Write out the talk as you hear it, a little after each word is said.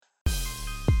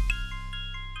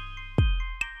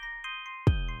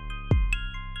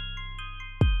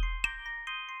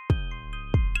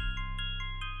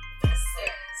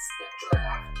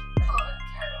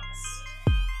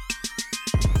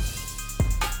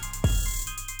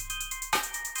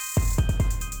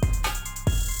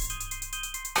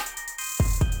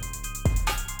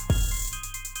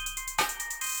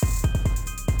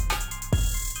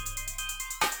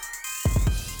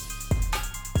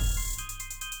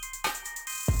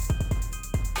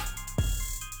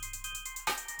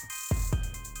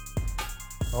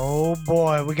Oh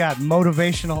boy, we got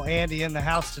motivational Andy in the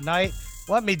house tonight.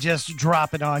 Let me just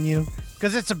drop it on you,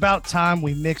 because it's about time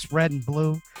we mix red and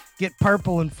blue. Get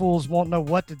purple and fools won't know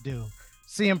what to do.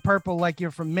 Seeing purple like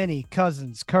you're from Minnie,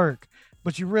 Cousins, Kirk,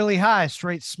 but you're really high,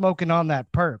 straight smoking on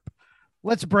that perp.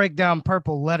 Let's break down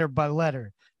purple letter by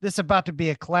letter. This about to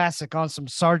be a classic on some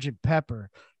Sergeant Pepper.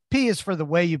 P is for the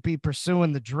way you be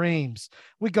pursuing the dreams.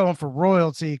 We going for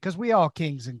royalty because we all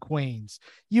kings and queens.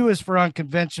 U is for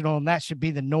unconventional, and that should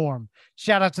be the norm.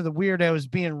 Shout out to the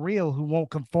weirdos being real who won't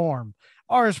conform.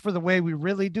 R is for the way we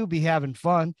really do be having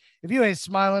fun. If you ain't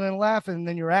smiling and laughing,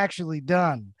 then you're actually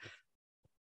done.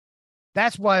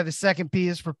 That's why the second P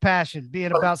is for passion,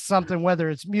 being about something, whether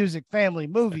it's music, family,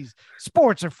 movies,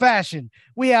 sports, or fashion.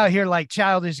 We out here like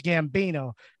childish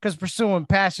Gambino, because pursuing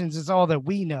passions is all that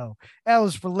we know. L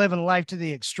is for living life to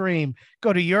the extreme.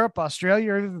 Go to Europe,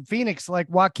 Australia, or even Phoenix like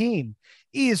Joaquin.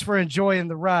 E is for enjoying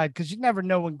the ride, because you never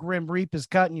know when Grim Reap is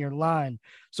cutting your line.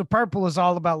 So purple is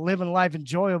all about living life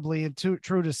enjoyably and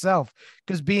true to self,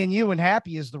 because being you and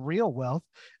happy is the real wealth.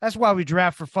 That's why we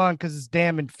draft for fun, because it's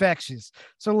damn infectious.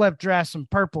 So let's draft some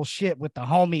purple shit with the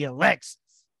homie Alexis.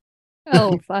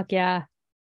 Oh, fuck yeah.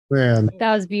 Man.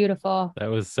 That was beautiful. That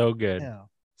was so good. Yeah.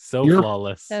 So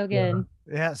flawless. So good.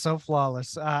 Yeah, so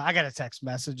flawless. I got a text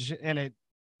message and it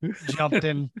jumped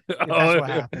in. That's what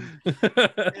happened.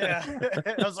 Yeah.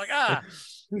 I was like,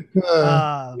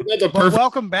 but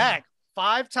welcome back.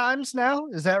 5 times now?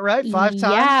 Is that right? 5 times?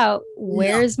 Yeah.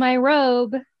 Where's my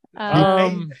robe?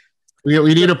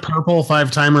 We need a purple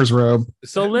 5-timers robe.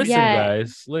 So listen,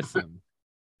 guys, listen.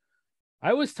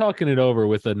 I was talking it over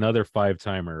with another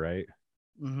 5-timer, right?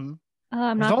 Mm-hmm.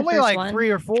 I'm There's not only the first like one. 3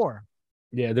 or 4.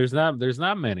 Yeah, there's not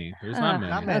many. There's not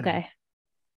many. Okay.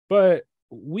 But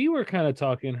we were kind of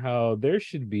talking how there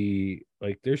should be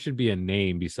a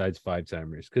name besides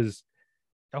 5-timers, because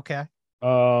okay.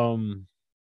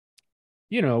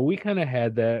 We kind of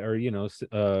had that, or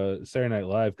Saturday Night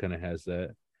Live kind of has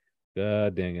that.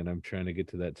 God dang it, I'm trying to get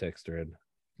to that text thread.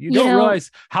 You don't realize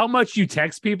how much you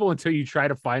text people until you try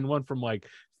to find one from like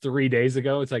 3 days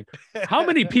ago. It's like, how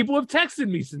many people have texted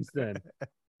me since then?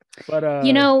 But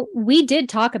we did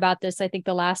talk about this, I think,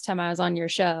 the last time I was on your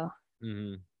show.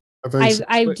 Mm-hmm.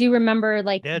 I do remember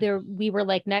we were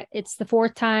like, it's the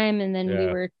 4th time, and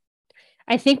then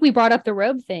I think we brought up the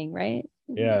robe thing, right?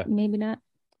 Yeah. Maybe not.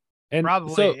 And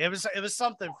probably so, it was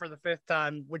something for the 5th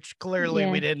time, which clearly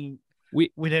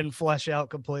we didn't flesh out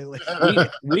completely.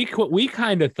 we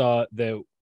kind of thought that,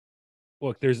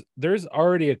 look, there's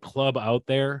already a club out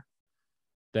there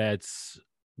that's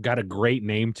got a great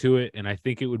name to it, and I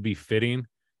think it would be fitting.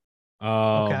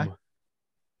 Okay.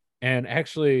 And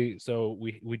actually, so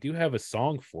we do have a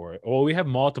song for it. Well, we have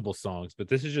multiple songs, but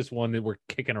this is just one that we're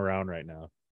kicking around right now.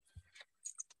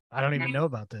 I don't even know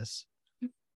about this.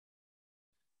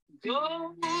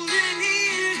 Golden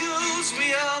Eagles,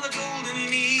 we are the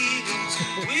Golden Eagles.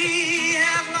 We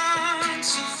have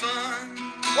lots of fun.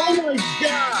 Oh my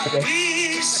God!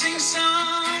 We sing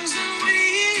songs and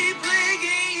we play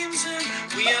games, and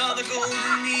we are the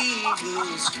Golden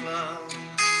Eagles Club.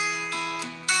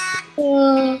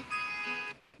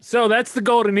 So that's the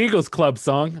Golden Eagles Club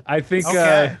song. I think.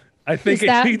 Okay. I think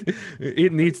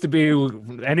it needs to be,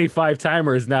 any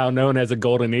 5-timer is now known as a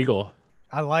Golden Eagle.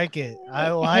 I like it.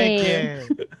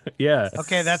 It. Yeah.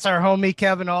 Okay, that's our homie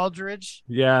Kevin Aldridge.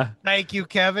 Yeah. Thank you,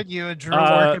 Kevin. You and Drew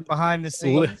working behind the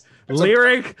scenes.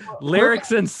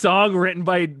 Lyrics and song written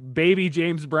by baby boy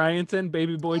James Bryanton.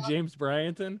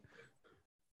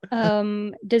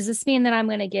 Does this mean that I'm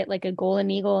gonna get like a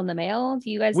Golden Eagle in the mail? Do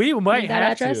you guys? We might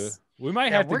have address? to. We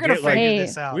might have to figure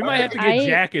this out. We might have to get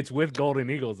jackets with Golden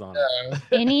Eagles on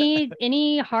it.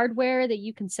 Any hardware that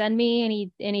you can send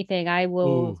me, anything, I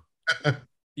will.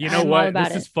 You know what?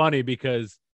 This is funny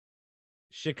because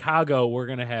Chicago, we're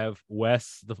gonna have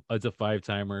Wes as a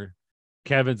 5-timer,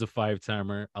 Kevin's a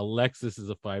 5-timer, Alexis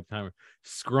is a 5-timer,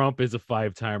 Scrump is a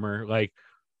 5-timer. Like,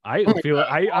 I feel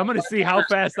I'm gonna see how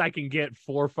fast I can get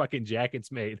 4 fucking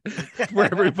jackets made for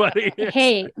everybody.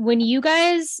 Hey,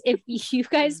 if you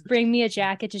guys bring me a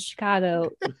jacket to Chicago,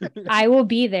 I will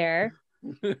be there.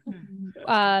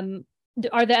 Are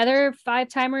the other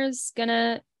 5-timers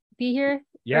gonna be here?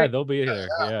 Yeah, they'll be here.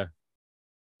 Yeah.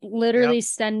 Literally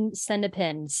send a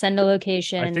pin, send a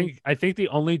location. I think the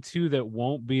only 2 that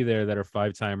won't be there that are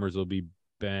 5-timers will be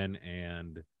Ben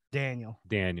and Daniel.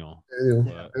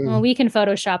 Well, we can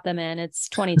Photoshop them in. It's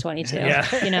 2022.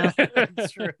 Yeah.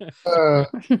 That's true.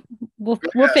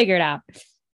 We'll figure it out.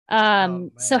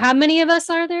 So how many of us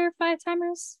are there?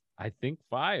 5-timers? I think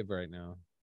 5 right now.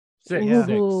 6.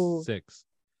 Ooh. 6.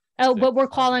 Oh, but we're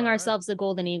calling ourselves the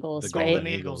Golden Eagles, right? Golden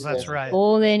Eagles, that's right.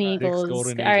 Golden Eagles.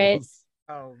 Golden All right. Eagles.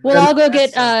 Oh, We'll man, all go that's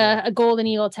get so good. a golden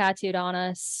eagle tattooed on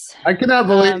us. I cannot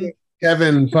believe Um,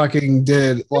 Kevin fucking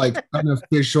did like an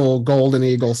official Golden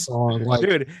Eagle song. Like,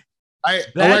 Dude,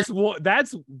 Alex,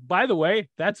 that's by the way,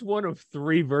 that's one of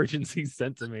 3 versions he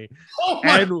sent to me. oh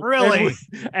my, Really?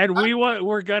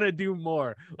 We're gonna do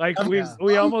more. Like Have we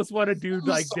you almost want to do sung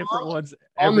the like different song ones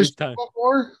on the every show time.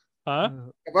 before? Huh?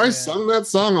 Have I sung that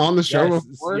song on the show Yes,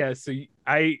 before? yes. So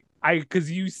I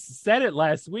because you said it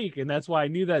last week, and that's why I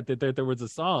knew that there was a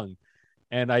song,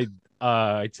 and I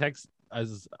text. I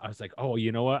was like, oh,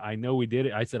 you know what? I know we did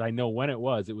it. I said I know when it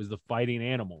was. It was the Fighting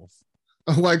Animals.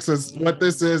 Alexis, what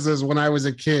this is when I was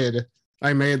a kid,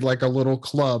 I made like a little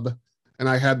club, and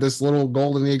I had this little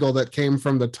golden eagle that came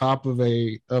from the top of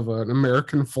an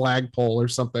American flagpole or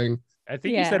something. I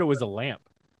think you said it was a lamp.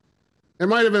 It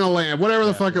might have been a lamp, whatever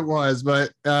the fuck it was,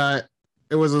 but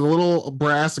it was a little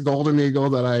brass golden eagle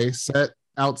that I set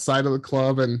outside of the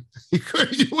club, and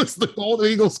it was the Golden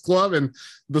Eagles Club, and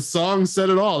the song said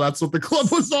it all. That's what the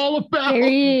club was all about.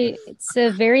 It's a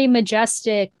very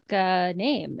majestic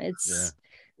name.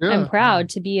 I'm proud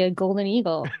to be a golden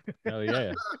eagle. Oh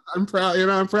yeah. I'm proud.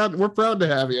 I'm proud. We're proud to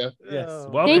have you. Yes. Oh,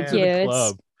 Welcome Thank to you. the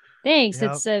club. Thanks.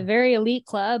 Yep. It's a very elite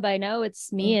club. I know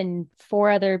it's me and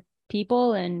 4 other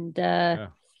people, and I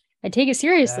take it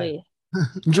seriously.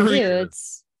 Drew, I do.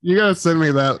 you gotta send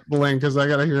me that link because I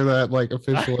gotta hear that like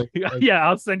officially. Yeah,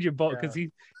 I'll send you both because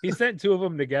he sent 2 of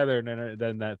them together and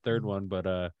then that third one.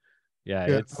 But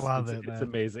it's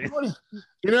amazing.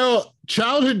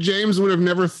 Childhood James would have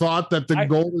never thought that the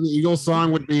Golden Eagle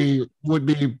song would be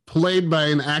played by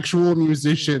an actual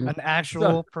musician, an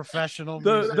actual professional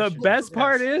musician. The best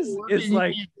part is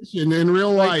like in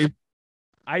real life.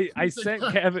 I sent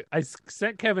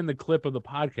Kevin the clip of the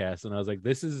podcast, and I was like,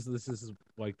 this is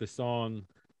like the song,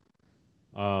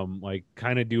 like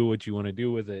kind of do what you want to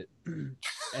do with it.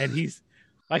 And he's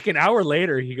like, an hour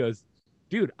later he goes,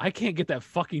 dude, I can't get that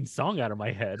fucking song out of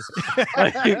my head.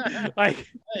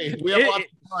 like hey, we have lots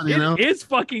of fun, it's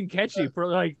fucking catchy for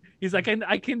like, he's like,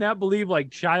 I cannot believe like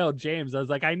Child James. I was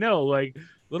like, I know, like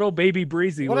little baby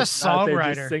Breezy. What a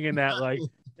songwriter just singing that like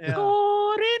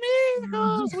Golden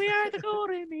Eagles, we are the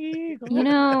Golden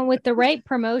Eagles. With the right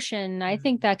promotion, I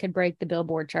think that could break the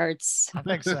Billboard charts. I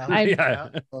think so.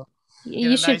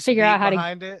 You should figure out how to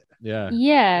behind it.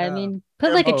 Yeah. I mean,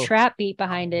 put like a trap beat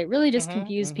behind it. Really just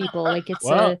confuse people. Like it's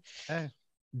DJ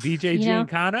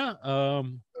Giancana.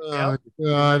 Oh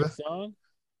God. Song.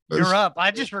 You're up.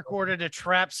 I just recorded a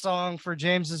trap song for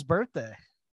James's birthday.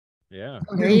 Yeah.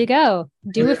 There you go.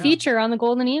 Do a feature on the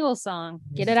Golden Eagle song.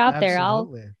 Get it out there.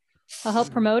 I'll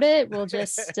help promote it. We'll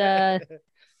just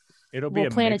it'll be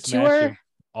we'll plan a mix tour. of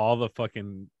all the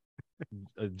fucking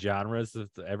genres of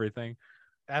everything.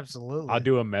 Absolutely. I'll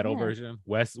do a metal version.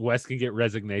 Wes can get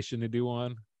Resignation to do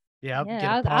one. Yeah,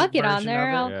 I'll get on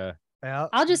there.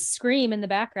 I'll just scream in the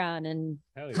background and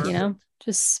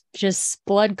just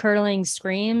blood curdling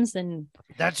screams, and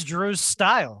that's Drew's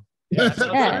style. That's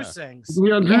what Drew sings.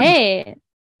 Hey,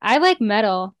 I like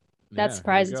metal. That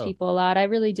surprises people a lot. I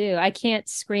really do. I can't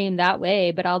scream that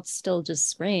way, but I'll still just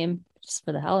scream just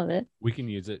for the hell of it. We can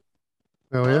use it.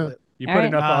 Oh yeah. You put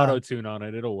enough auto tune on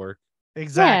it, it'll work.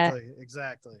 Exactly.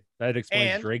 That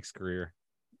explains Drake's career.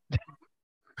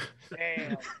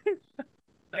 Damn.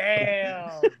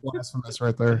 Blasphemous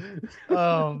right there.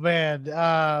 Oh man.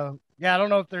 I don't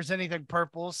know if there's anything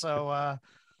purple, so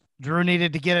Drew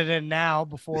needed to get it in now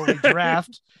before we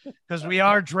draft, because we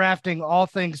are drafting all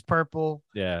things purple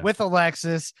with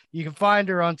Alexis. You can find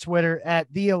her on Twitter at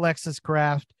the Alexis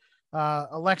Kraft,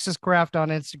 Alexis Kraft on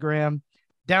Instagram,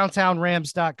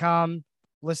 downtownrams.com.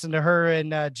 Listen to her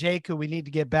and Jake, who we need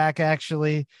to get back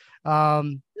actually.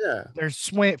 They're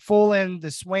full in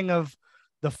the swing of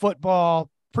the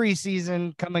football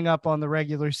preseason, coming up on the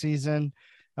regular season,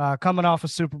 coming off a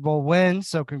Super Bowl win.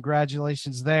 So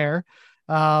congratulations there.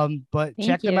 But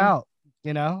check them out,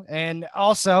 and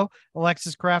also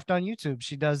Alexis Kraft on YouTube.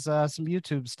 She does some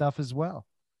YouTube stuff as well.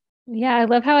 Yeah, I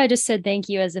love how I just said thank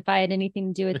you as if I had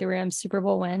anything to do with the Rams Super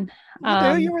Bowl win.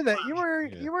 You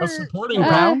were supporting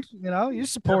around, you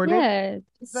supported.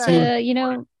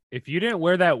 If you didn't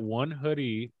wear that one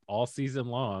hoodie all season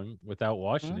long without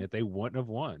washing it, they wouldn't have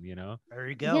won, There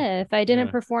you go. Yeah, if I didn't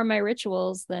perform my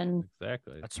rituals, then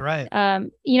exactly. That's right. I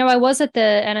was at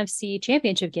the NFC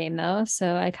Championship game though,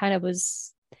 so I kind of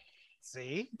was.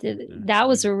 See, that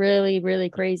was a really, really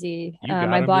crazy.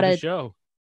 I bought a show.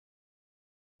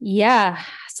 Yeah.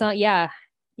 So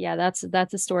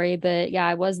that's a story, but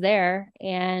I was there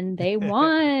and they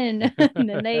won. And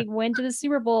then they went to the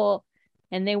Super Bowl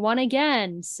and they won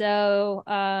again. So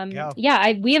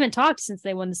we haven't talked since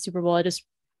they won the Super Bowl.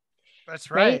 That's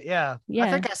right. Right? Yeah. Yeah.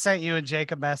 I think I sent you and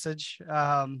Jake a message.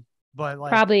 But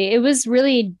like Probably. It was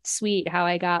really sweet how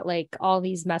I got like all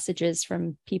these messages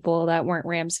from people that weren't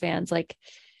Rams fans, like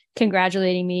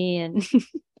congratulating me and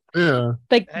Yeah.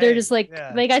 like they're Hey, just like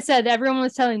yeah. I said, everyone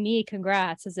was telling me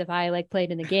congrats as if I like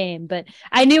played in the game, but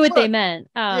I knew what they Look, meant.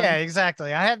 Yeah,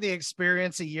 exactly. I had the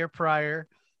experience a year prior,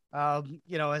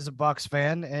 as a Bucks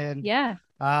fan, and Yeah,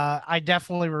 I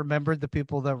definitely remembered the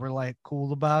people that were like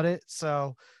cool about it.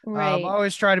 So I right.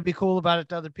 always try to be cool about it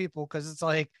to other people because it's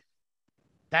like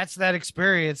that's that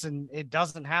experience, and it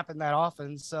doesn't happen that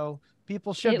often. So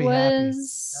people should It be happy.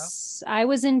 was I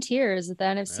was in tears at the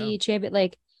NFC champion,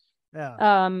 like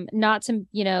Yeah. not to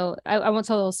I won't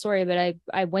tell the whole story, but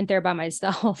I went there by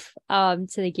myself to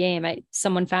the game.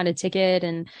 Someone found a ticket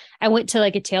and I went to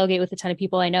like a tailgate with a ton of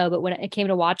people I know, but when it came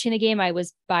to watching the game I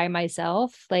was by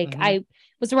myself. Like I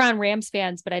was around Rams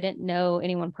fans, but I didn't know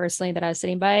anyone personally that I was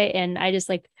sitting by, and I just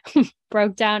like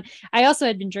broke down. I also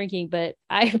had been drinking, but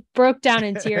I broke down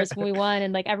in tears when we won,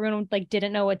 and like everyone like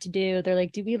didn't know what to do. They're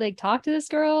like, do we like talk to this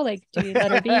girl, like do we let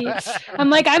her be?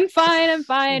 I'm like, I'm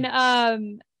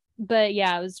fine. But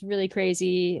yeah, it was really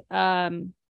crazy. Yeah,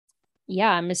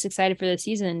 I'm just excited for the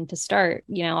season to start.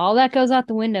 All that goes out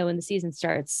the window when the season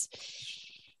starts.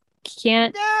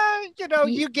 Can't. Yeah,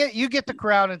 you get the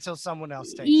crowd until someone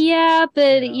else takes it. Yeah,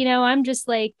 but I'm just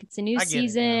like, it's a new I get it,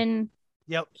 season.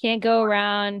 Yep. Can't go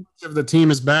around. If the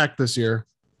team is back this year,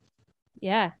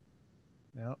 Yeah.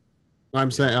 Yep.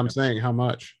 I'm saying how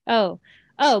much? Oh,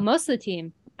 most of the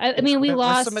team. I mean, we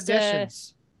lost some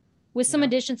additions. with some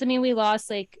additions. I mean, we lost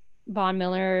like Von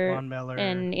Miller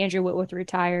and Andrew Whitworth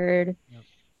retired. Yep.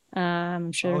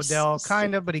 I'm sure Odell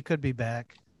kind of, but he could be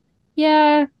back.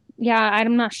 Yeah,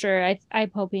 I'm not sure.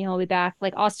 I'm hoping he'll be back.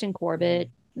 Like Austin Corbett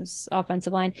is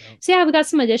offensive line. Yep. So yeah, we got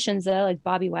some additions though, like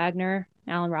Bobby Wagner,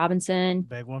 Allen Robinson.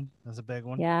 Big one. That's a big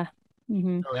one. Yeah.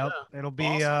 Mm-hmm. Oh, Yep. yeah. It'll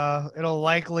be Awesome. it'll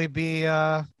likely be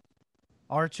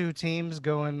our two teams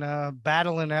going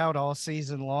battling out all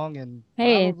season long and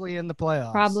probably in the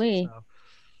playoffs. Probably. So,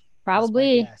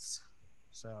 Probably. yes.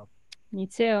 So Me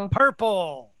too.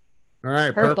 purple. All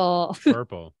right, Purple.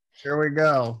 Purple. Here we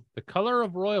go. The color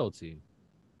of royalty.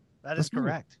 That is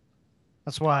correct.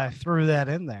 That's why I threw that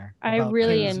in there. I about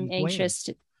really kings am and anxious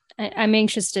queens. I'm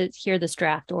anxious to hear this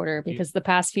draft order because the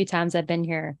past few times I've been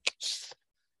here,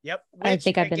 Yep. I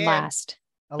think I've been again, last.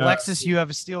 Alexis, you have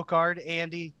a steel card.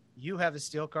 Andy, you have a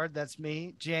steel card. That's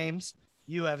me. James,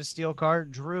 you have a steel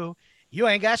card. Drew, you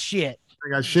ain't got shit. I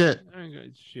got shit. I ain't got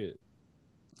shit.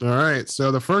 All right.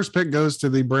 So the first pick goes to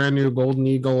the brand new Golden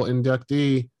Eagle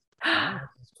inductee,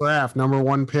 Kraft, number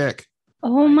 1 pick.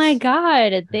 Oh my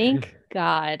God. Thank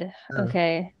God. Yeah.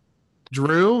 Okay.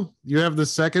 Drew, you have the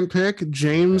second pick.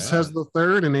 James has the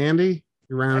third, and Andy,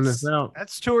 you're rounding this out.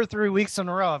 That's 2 or 3 weeks in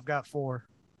a row. I've got 4.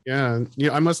 Yeah,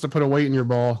 I must have put a weight in your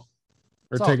ball,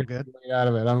 or It's all taken good. weight out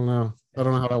of it. I don't know. I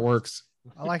don't know how that works.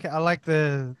 I like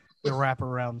the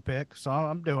wraparound pick, so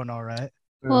I'm doing all right.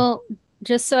 Yeah. Well,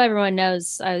 just so everyone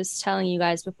knows, I was telling you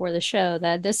guys before the show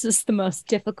that this is the most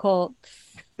difficult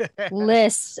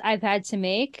list I've had to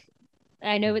make.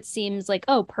 I know it seems like,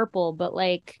 oh, purple, but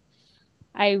like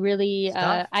I really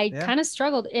kind of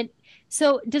struggled.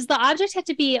 So does the object have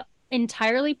to be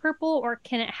entirely purple, or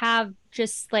can it have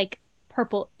just like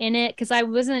purple in it? Because I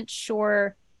wasn't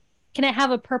sure. Can it have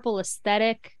a purple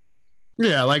aesthetic?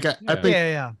 Yeah, like I think.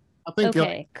 Yeah. I think.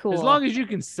 Okay, cool. As long as you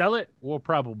can sell it, we'll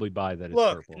probably buy that. It's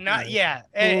Look, purple.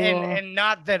 and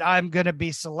not that I'm gonna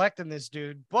be selecting this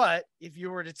dude, but if you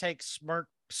were to take Smoke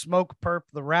Perp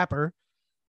the rapper,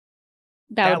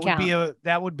 that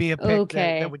would be a pick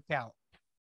that would count.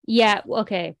 Yeah.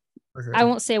 Okay. I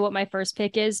won't say what my first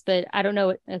pick is, but I don't know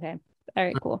what. Okay. All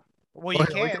right. Cool. Well, you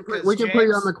can. We can put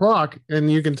you on the clock,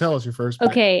 and you can tell us your first pick.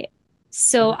 Okay.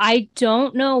 So I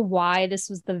don't know why this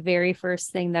was the very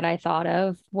first thing that I thought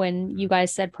of when you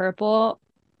guys said purple.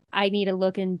 I need to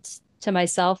look into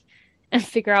myself and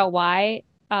figure out why.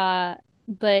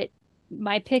 But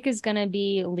my pick is gonna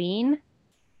be lean.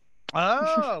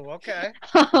 Oh, okay.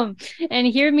 And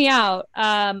hear me out.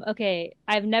 Okay,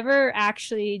 I've never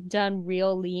actually done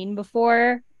real lean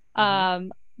before.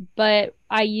 But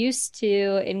I used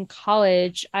to in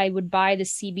college. I would buy the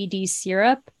CBD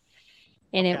syrup.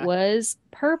 And it was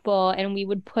purple, and we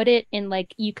would put it in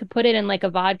you could put it in like a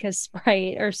vodka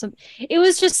Sprite or something. It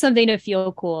was just something to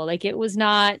feel cool. Like it was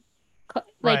not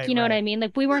like, you know what I mean?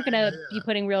 Like we weren't going to be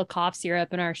putting real cough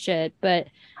syrup in our shit, but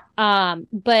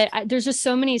there's just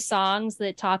so many songs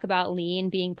that talk about lean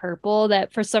being purple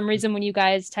that for some reason, when you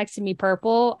guys texted me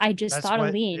purple, I just thought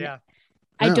of lean. Yeah.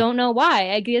 I don't know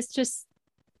why. I guess just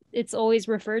it's always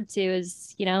referred to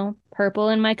as, purple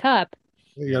in my cup,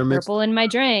 purple in my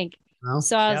drink. Well,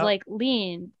 So I was Yep. like,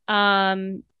 lean.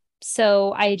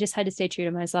 So I just had to stay true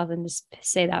to myself and just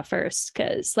say that first,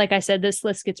 because like I said, this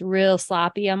list gets real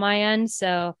sloppy on my end.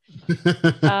 So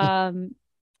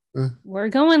we're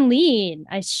going lean.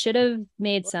 I should have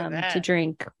made Look at some that. to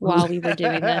drink while we were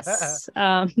doing this.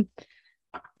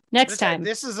 Next time.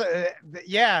 This is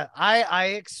I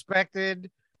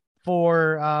expected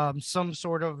for some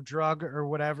sort of drug or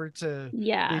whatever to be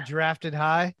Yeah. drafted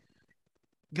high.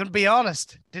 Gonna be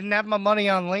honest, didn't have my money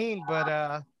on lean, but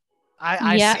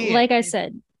I Yeah, see like it. I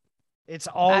said, It's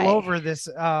all I- over this.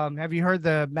 Have you heard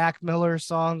the Mac Miller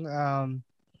song?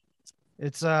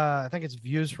 It's I think it's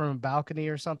Views from a Balcony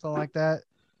or something like that.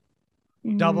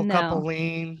 Double cup of no.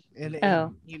 lean, and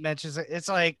Oh. he mentions it. It's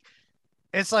like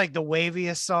the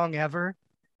waviest song ever.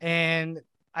 And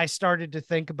I started to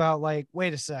think about like,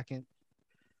 wait a second.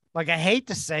 Like I hate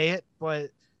to say it, but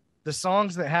the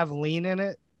songs that have lean in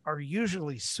it are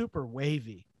usually super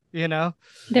wavy, you know?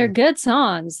 They're good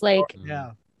songs. Like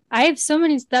Yeah. I have so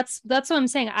many. That's what I'm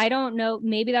saying. I don't know.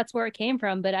 Maybe that's where it came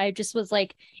from, but I just was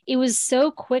like, it was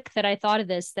so quick that I thought of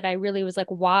this that I really was like,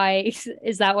 why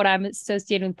is that what I'm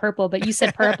associating with purple? But you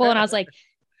said purple, and I was like,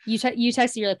 you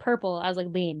texted, you're like purple. I was like,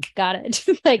 lean, got it.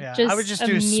 Like Yeah. just I would just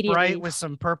do Sprite with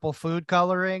some purple food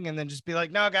coloring and then just be like,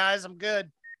 no, guys, I'm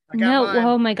good. I got No, mine.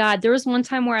 oh my God. There was one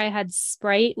time where I had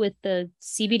Sprite with the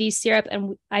CBD syrup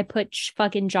and I put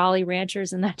fucking Jolly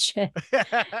Ranchers in that shit.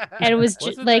 And it was just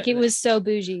Wasn't like, that- it was so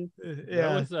bougie.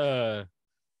 Yeah. That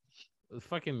was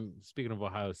fucking, speaking of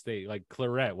Ohio State, like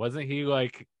Claret, wasn't he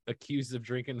like accused of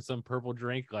drinking some purple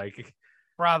drink like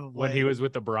Probably. when he was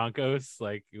with the Broncos?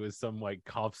 Like it was some like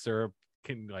cough syrup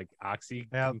like oxy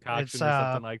Yep, concoction it's, or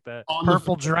something like that.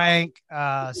 Purple drank,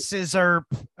 scissor,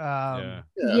 Yeah.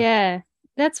 Yeah.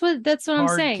 That's what I'm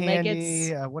hard saying.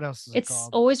 candy. Like What else is it it's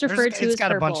called? always referred to It's as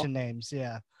got purple. a bunch of names.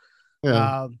 Yeah.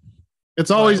 Yeah. It's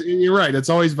but- always, you're right. It's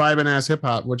always vibing ass hip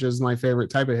hop, which is my favorite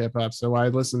type of hip hop. So I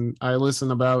listen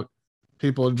about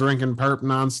people drinking perp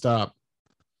nonstop.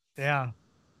 Yeah.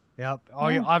 Yep. Oh,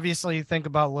 Yeah. you obviously think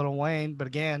about Lil Wayne, but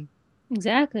again,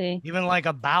 Exactly. even like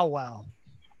a Bow Wow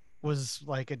was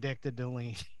like addicted to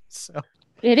lean. So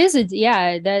It is it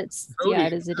is Cody,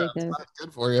 addictive. It's not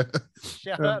good for you.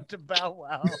 shout out to Bow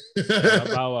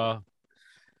Wow.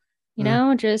 You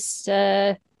know, just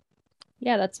yeah,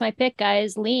 that's my pick,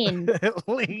 guys. Lean.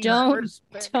 Lean Don't- first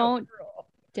pick don't overall.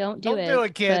 Don't do Don't it. do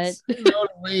it, kids. but- No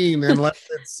lean unless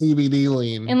it's CBD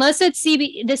lean. Unless it's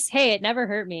CBD, it never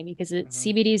hurt me because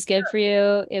CBD is good for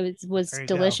you. It was There you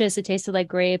go. delicious. It tasted like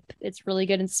grape. It's really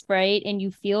good in Sprite, and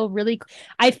you feel really.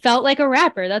 I felt like a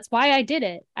rapper. That's why I did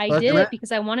it. I Fucking did right. it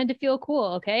because I wanted to feel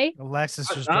cool. Okay. Alexis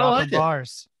just I dropping like it.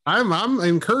 bars. I'm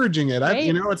encouraging it. Right.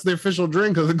 It's the official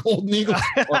drink of the Golden Eagle.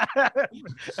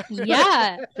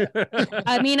 Yeah.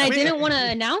 I mean, I didn't want to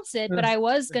announce it, but I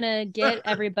was gonna get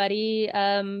everybody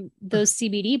those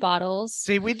CBD bottles.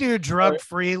 See, we do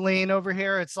drug-free lean over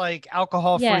here. It's like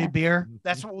alcohol-free Yeah. beer.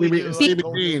 That's what we do. CBD at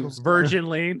Golden Eagles. Virgin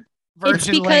lean.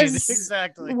 Virgin lean. because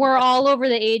Exactly. We're all over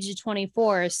the age of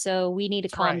 24, so we need to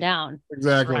That's calm right. down.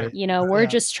 Exactly. Right. You know, we're Yeah.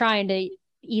 just trying to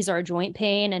ease our joint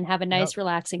pain and have a nice, Yep.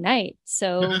 relaxing night.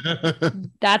 So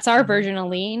that's our version of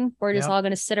lean. We're just Yep. all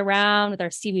going to sit around with our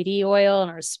CBD oil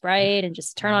and our Sprite and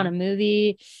just turn on a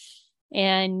movie,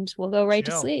 and we'll go right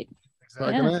to Chill. sleep.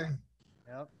 Exactly. Fucking Yeah.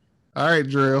 A. Yep. All right,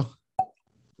 Drew.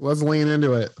 Let's lean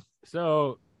into it.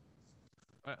 So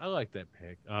I like that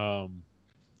pick.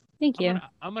 Thank you.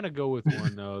 I'm gonna go with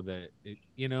one though that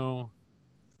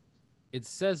it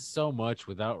says so much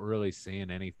without really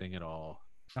saying anything at all.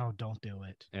 Oh, don't do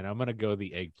it. And I'm gonna go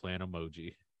the eggplant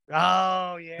emoji.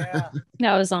 Oh, yeah.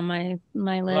 That was on my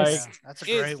list. Yeah, that's a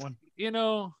It's- great one. You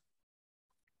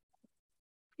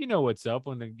know what's up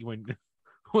when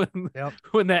Yep.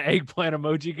 when that eggplant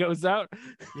emoji goes out.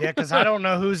 Yeah, because I don't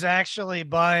know who's actually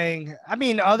buying. I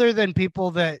mean, other than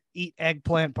people that eat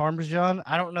eggplant parmesan,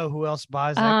 I don't know who else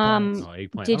buys eggplants. Oh,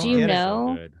 eggplant. Did you parmesan is know-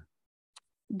 so good.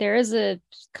 There is a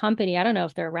company, I don't know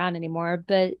if they're around anymore,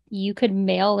 but you could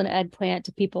mail an eggplant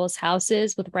to people's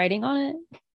houses with writing on it.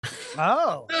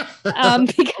 Oh,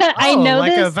 Because I know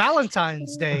like a this.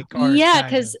 Valentine's Day card. Yeah, kinda.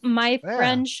 because my Yeah.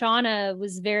 friend Shauna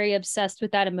was very obsessed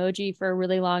with that emoji for a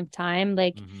really long time.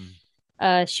 Like,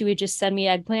 Mhm. she would just send me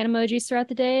eggplant emojis throughout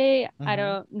the day. I Mhm.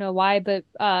 don't know why, but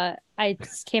I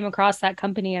just came across that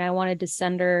company and I wanted to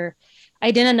send her. I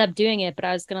didn't end up doing it, but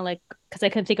I was gonna because I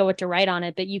couldn't think of what to write on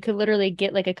it. But you could literally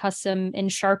get like a custom in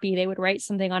Sharpie. They would write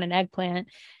something on an eggplant,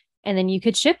 and then you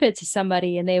could ship it to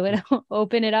somebody, and they would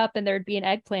open it up, and there'd be an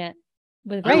eggplant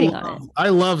with writing on it. I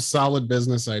love solid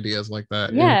business ideas like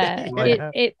that. Yeah,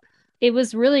 Yeah. it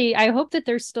was really. I hope that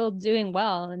they're still doing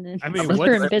well, and then I mean,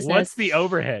 they're in what's business. the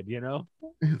overhead?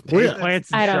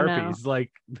 Plants and I don't know. Sharpies.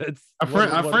 Like that's A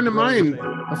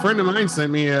friend of mine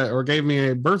sent me or gave me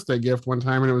a birthday gift one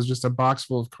time, and it was just a box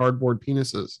full of cardboard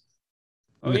penises.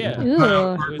 Oh yeah, Ooh.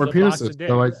 Cardboard it was a box of penises.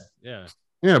 So like, dicks.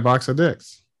 yeah, a box of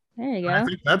dicks. There you I go.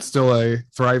 think that's still a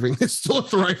thriving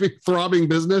throbbing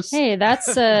business. Hey, that's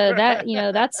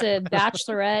that's a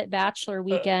bachelor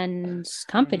weekend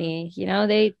company. You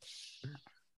know,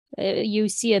 you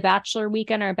see a bachelor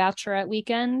weekend or a bachelorette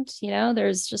weekend, you know,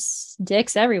 there's just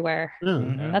dicks everywhere. Yeah.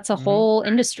 Mhm. That's a whole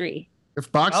industry.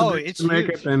 If box of dicks it's can make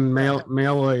huge. it, then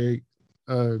mail a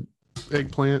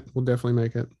eggplant will definitely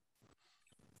make it.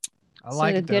 I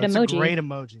like it. Good It's emoji. a great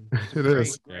emoji. It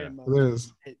is. Yeah. It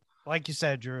is. Like you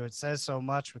said, Drew, it says so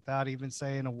much without even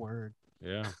saying a word.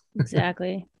 Yeah.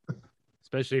 Exactly.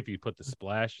 Especially if you put the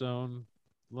splash zone.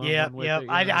 Yeah.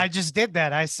 I just did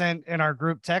that. I sent in our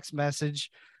group text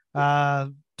message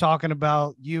talking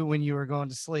about you when you were going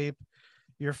to sleep,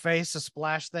 your face, a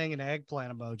splash thing, and an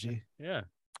eggplant emoji. Yeah.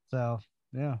 So,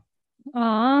 yeah.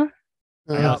 Aw,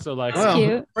 I also like. Well,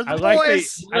 cute. For the I like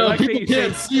boys. that. I like that people you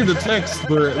can't say- see the text.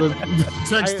 The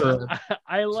text thread.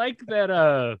 I like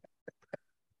that.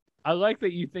 I like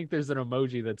that you think there's an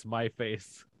emoji that's my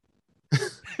face.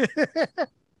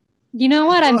 You know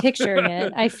what? I'm picturing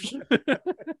it. I feel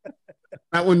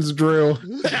That one's Drew.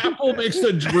 Apple makes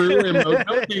the Drew emoji. That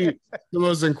would be the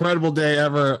most incredible day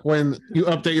ever when you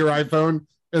update your iPhone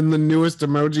and the newest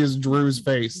emoji is Drew's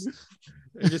face.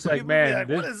 They're just like, People be man, like,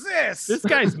 what is this? this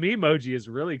guy's memoji is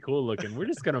really cool looking. We're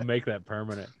just gonna make that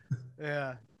permanent.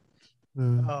 Yeah. Uh,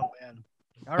 Oh man.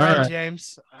 All right, right.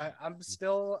 James. I'm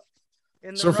still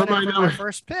in the So for running my for my number-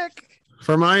 first pick.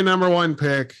 For my number one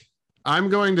pick, I'm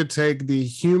going to take the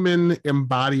human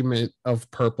embodiment of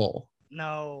purple.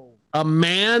 No. A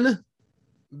man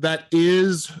that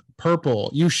is purple.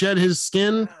 You shed his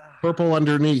skin, purple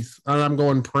underneath. And I'm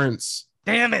going Prince.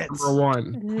 Damn it. Number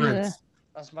one, Ugh. Prince.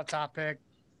 That's my top pick.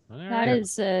 All that right.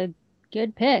 is a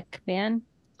good pick, man.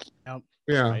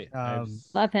 Yeah.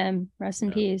 Love him. Rest in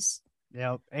Yeah. peace.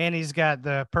 Yep. And he's got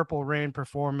the Purple Rain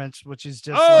performance, which is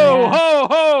just Oh, like, ho,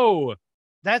 ho!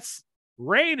 that's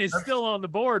Rain is still on the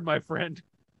board, my friend.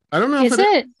 I don't know Is if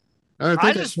it? I I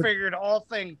think just figured all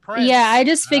thing Prince. Yeah, I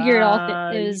just figured all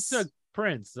it You was. took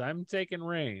Prince. I'm taking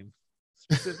Rain,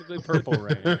 specifically Purple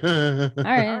Rain. All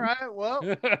right. All right. Well,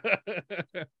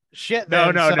 shit.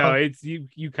 No, then. So- it's you.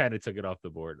 You kind of took it off the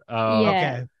board. Yeah.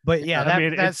 Okay. But yeah, I that, mean,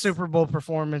 that it's- Super Bowl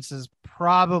performance is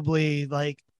probably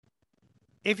like,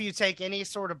 if you take any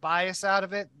sort of bias out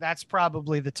of it, that's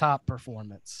probably the top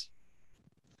performance.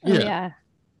 Oh, Yeah. yeah.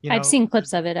 You I've know, seen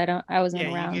clips of it. I wasn't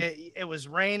Yeah, around. it was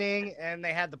raining and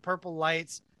they had the purple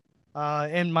lights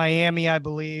in Miami, I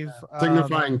believe.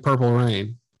 signifying purple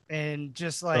rain. And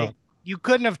just like you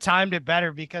couldn't have timed it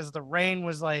better because the rain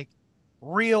was like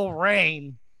real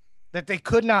rain that they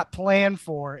could not plan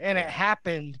for, and it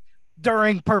happened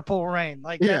during Purple Rain.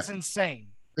 Like Yeah. that's insane.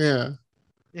 Yeah.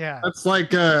 Yeah. That's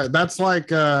like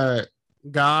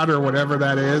God or whatever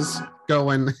that is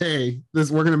going, hey,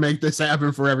 we're gonna make this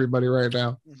happen for everybody right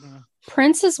now. Mhm.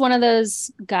 Prince is one of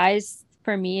those guys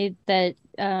for me that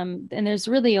and there's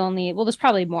really only there's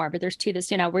probably more, but there's two that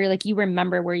stand out where you're like you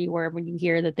remember where you were when you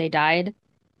hear that they died.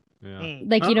 Yeah.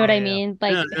 Like you know Oh, what I yeah. mean?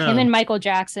 Like Yeah, him yeah. and Michael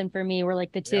Jackson for me were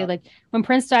like the two. Yeah. Like when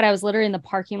Prince died, I was literally in the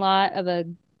parking lot of a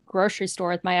grocery store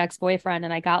with my ex-boyfriend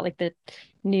and I got like the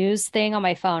news thing on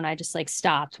my phone. I just like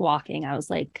stopped walking. I was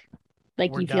like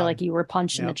We're you feel done. like you were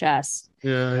punched in the Yep. chest.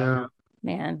 Yeah, yeah.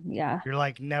 Man, yeah. You're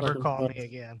like, never Fucking call fuck. me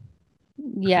again.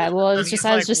 Yeah. Well, it And was just he's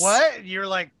I was like, just what? You're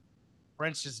like,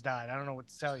 Prince just died. I don't know what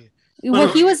to tell you. Well,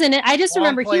 he wasn't. I just Wrong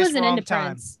remember he place, wasn't wrong into time.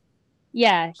 Prince.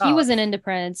 Yeah, he Oh. wasn't into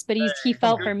Prince, but he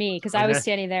felt for me because I And was that-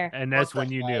 standing there. And that's What when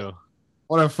the you hell? knew.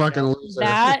 What a fucking Yeah. loser.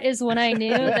 That is when I knew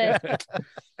that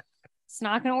it's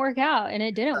not going to work out, and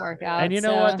it didn't work out. And you know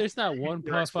so- what? There's not one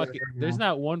Your ex-boyfriend there's now.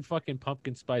 not one fucking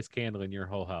pumpkin spice candle in your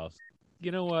whole house. You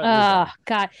know what? Oh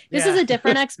God, this is Yeah. a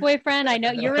different ex-boyfriend. I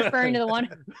know you're referring to the one.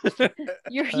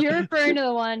 You're referring to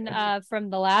the one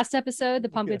from the last episode, the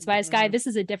pumpkin spice guy. This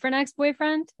is a different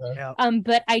ex-boyfriend. Yeah.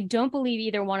 But I don't believe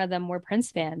either one of them were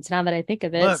Prince fans. Now that I think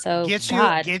of it, Look, so get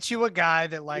God, you a guy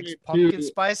that likes Me pumpkin too.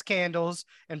 spice candles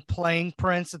and playing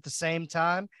Prince at the same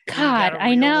time. and you God, got a I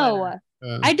real know. winner.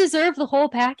 I deserve the whole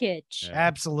package. Yeah.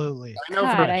 Absolutely. I know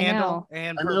God, for, I Candle know.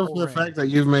 and I know Purple for the Rain. fact that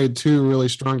you've made two really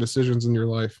strong decisions in your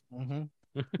life. Mhm.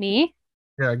 Me?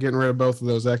 Yeah, getting rid of both of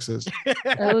those exes.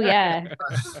 Oh yeah.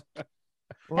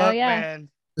 Look, yeah. man.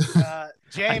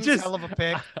 James, just- hell of a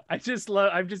pick. I just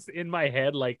love. I'm just in my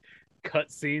head like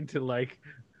cut scene to like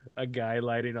a guy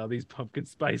lighting all these pumpkin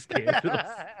spice candles,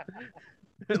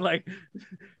 like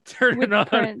turning With on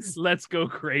Prince. "Let's Go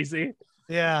Crazy."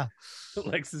 Yeah.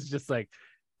 Lex is just like,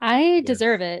 I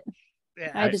deserve it.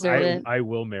 Yeah, I deserve it. I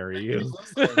will marry you.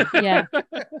 Yeah.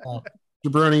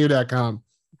 JabroniYou.com.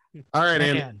 All right,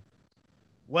 Andy. Man.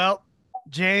 Well,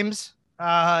 James,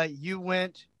 you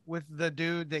went with the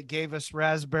dude that gave us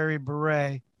Raspberry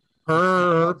Beret.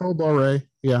 Purple beret.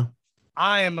 Yeah.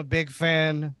 I am a big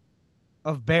fan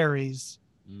of berries,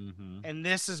 Mhm. and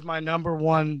this is my number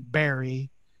one berry.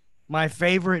 My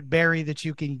favorite berry that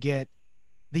you can get,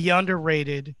 the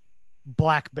underrated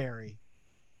blackberry.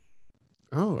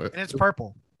 Oh, And it's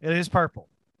purple. It is purple.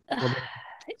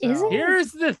 Is it?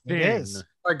 Here's the thing. It is.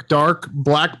 like dark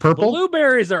black purple.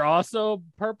 Blueberries are also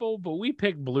purple, but we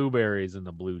picked blueberries in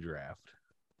the blue draft.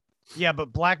 Yeah,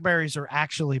 but blackberries are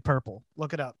actually purple.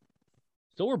 Look it up.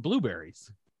 So are blueberries.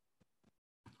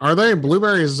 Are they?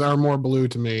 Blueberries are more blue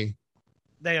to me.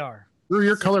 They are.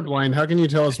 You're colorblind. How can you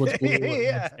tell us what's blue?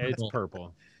 Yeah. It's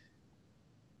purple.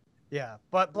 Yeah,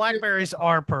 but blackberries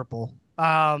are purple.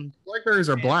 Blackberries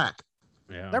are black.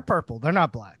 Yeah. They're purple. They're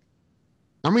not black.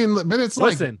 I mean, but it's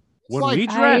Listen, when like we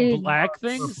draft I- black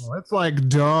things, purple. It's like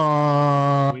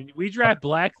duh. when we draft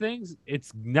black things,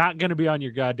 it's not going to be on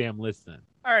your goddamn list then.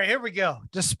 All right, here we go.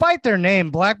 Despite their name,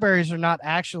 blackberries are not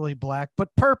actually black,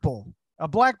 but purple. A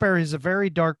blackberry is a very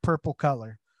dark purple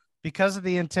color because of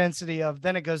the intensity of.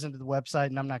 Then it goes into the website,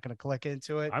 and I'm not going to click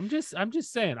into it. I'm just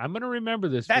saying. I'm going to remember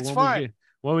this. for That's when fine.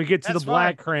 When we get to That's the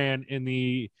black fine.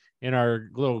 crayon in our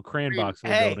little crayon box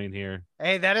we're Hey. building here.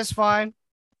 Hey, that is fine.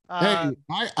 Hey,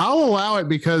 I'll allow it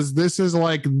because this is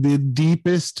like the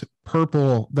deepest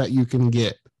purple that you can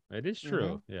get. It is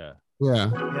true. Yeah.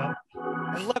 Yeah. Yeah.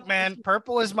 And look, man,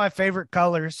 purple is my favorite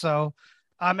color, so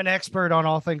I'm an expert on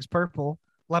all things purple.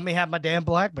 Let me have my damn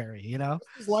blackberry, you know?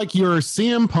 It's like you're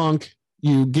CM Punk.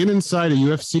 You get inside a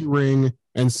UFC ring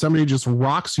and somebody just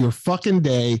rocks your fucking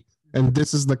day, and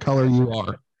this is the color you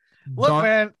are. Look, Dark,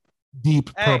 man, deep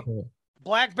Hey. purple.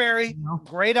 blackberry,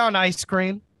 great on ice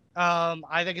cream.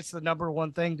 I think it's the number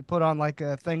one thing to put on like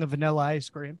a thing of vanilla ice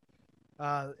cream.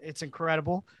 It's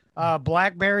incredible.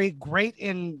 Blackberry, great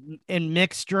in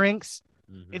mixed drinks.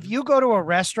 Mhm. If you go to a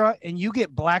restaurant and you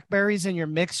get blackberries in your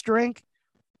mixed drink,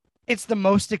 it's the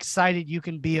most excited you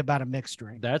can be about a mixed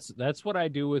drink. That's what I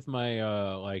do with my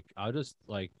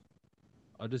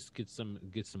I'll just get some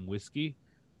whiskey,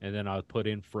 and then I'll put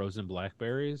in frozen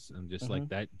blackberries and just like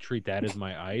that, treat that as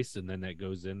my ice, and then that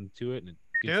goes into it and it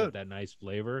gives it Dude. that nice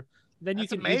flavor. Then you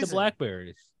That's can eat the amazing.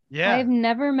 blackberries. Yeah. I've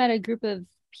never met a group of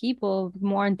people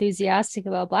more enthusiastic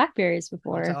about blackberries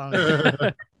before. I'm telling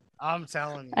you. I'm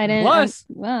telling you. I didn't. Plus,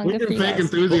 well, We good for can you fake guys.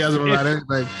 enthusiasm about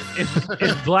anything.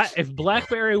 if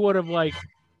BlackBerry would have like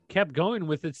kept going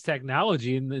with its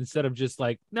technology and instead of just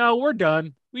like, no, we're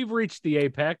done, we've reached the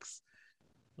apex.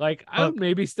 Like I would Look.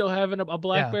 maybe still have a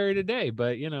BlackBerry today,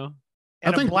 but you know,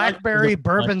 And I think a blackberry blackberries are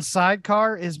bourbon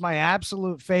sidecar is my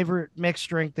absolute favorite mixed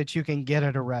drink that you can get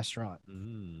at a restaurant.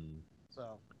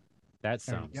 So that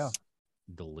There you go. sounds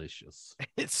delicious.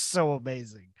 it's so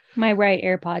amazing. My right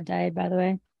AirPod died, by the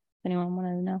way. If anyone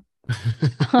wanted to know.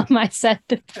 I said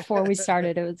before we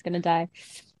started it was gonna die.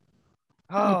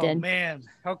 Oh did. man.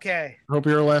 Okay. Hope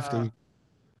you're a lefty.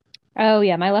 Oh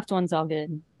yeah, my left one's all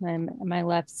good. My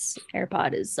left's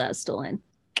AirPod is still in.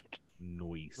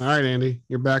 Nice. All right, Andy,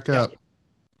 you're back up.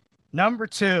 Number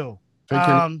 2. Take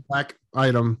your black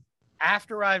item.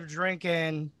 After I've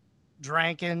drunken,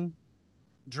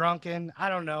 I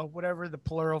don't know, whatever the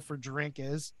plural for drink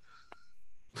is.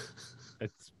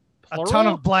 It's A ton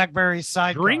plural? of blackberry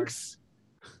side drinks.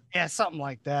 Yeah, something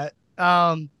like that.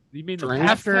 You mean the Drink?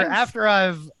 past tense? After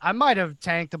I might have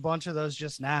tanked a bunch of those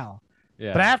just now.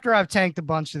 Yeah. But after I've tanked a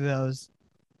bunch of those,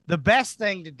 the best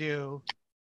thing to do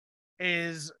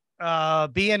is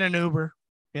be in an Uber,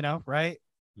 right?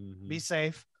 Mhm. Be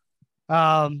safe.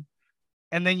 And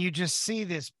then you just see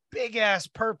this big ass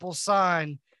purple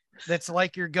sign that's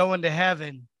like you're going to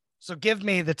heaven. So give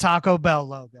me the Taco Bell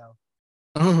logo.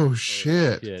 Oh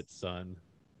shit! Shit, son.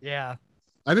 Yeah.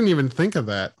 I didn't even think of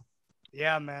that.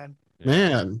 Yeah, man. Yeah.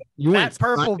 Man, you That went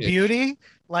purple Sonic. beauty,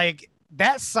 like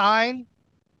that sign.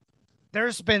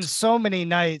 There's been so many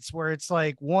nights where it's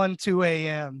like 1, 2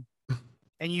 a.m.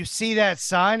 and you see that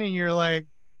sign and you're like,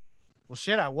 well,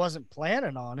 shit, I wasn't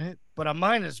planning on it, but I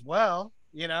might as well,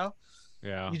 Yeah.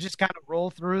 You just kind of roll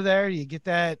through there. You get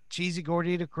that cheesy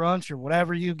gordita crunch or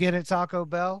whatever you get at Taco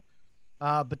Bell.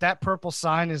 But that purple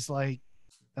sign is like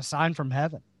a sign from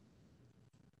heaven.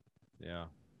 Yeah.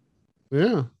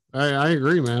 Yeah, I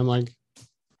agree, man. Like,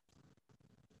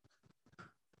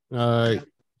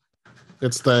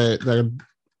 it's the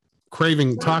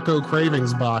taco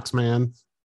cravings box, man.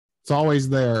 It's always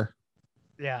there.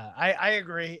 Yeah, I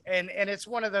agree. And it's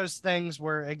one of those things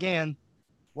where, again,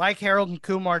 like Harold and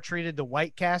Kumar treated the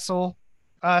White Castle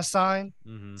sign,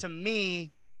 Mhm. to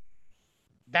me,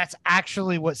 that's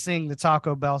actually what seeing the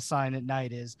Taco Bell sign at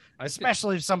night is.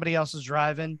 Especially if somebody else is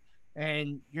driving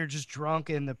and you're just drunk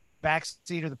in the back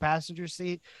seat or the passenger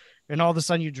seat, and all of a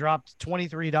sudden you dropped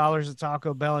 $23 at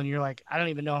Taco Bell, and you're like, I don't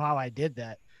even know how I did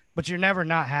that. But you're never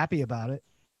not happy about it.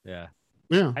 Yeah.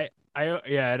 Yeah.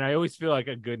 And I always feel like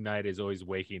a good night is always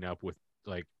waking up with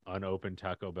like unopened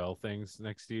Taco Bell things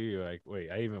next to you. You're like, wait,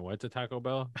 I even went to Taco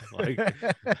Bell? Like,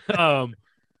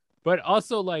 but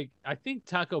also like I think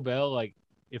Taco Bell, like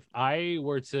if I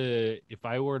were to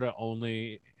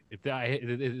only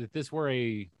if this were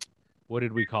a, what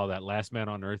did we call that, last man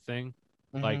on earth thing?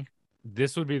 Like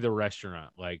this would be the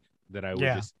restaurant like that I would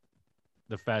just,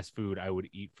 the fast food I would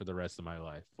eat for the rest of my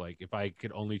life. Like if I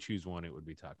could only choose one, it would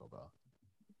be Taco Bell.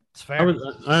 It's fair.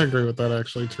 I agree with that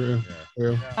actually too.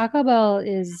 Yeah. Taco Bell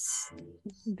is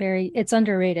it's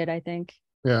underrated, I think.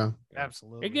 Yeah.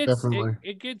 Absolutely. It gets Definitely.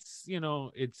 it gets, you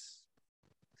know, it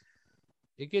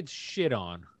gets shit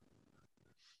on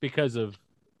because of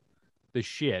the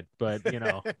shit, but you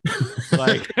know,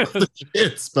 like The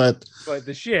shits, but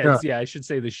the shits, yeah, I should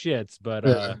say the shits, but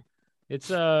it's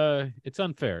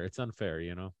unfair. It's unfair,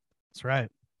 you know. That's right.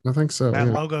 I think so. That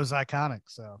Yeah. logo's iconic.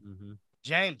 So,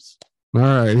 James. All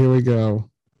right, here we go.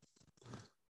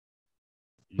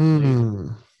 Eat late.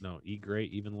 No, eat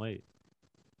great, even late.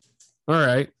 All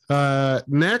right.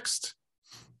 Next,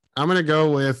 I'm gonna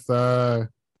go with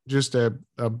just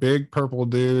a big purple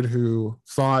dude who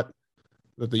thought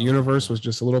that the universe was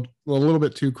just a little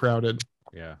bit too crowded.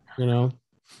 Yeah. You know,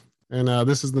 and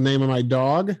this is the name of my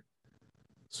dog,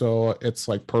 so it's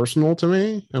like personal to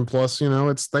me, and plus, you know,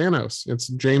 it's Thanos. It's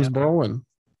James Brolin.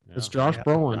 Yeah. It's Josh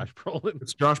Brolin. Josh Brolin.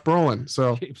 It's Josh Brolin.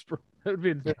 So James Brolin. That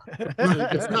would be...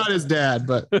 it's not his dad,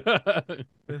 but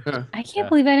I can't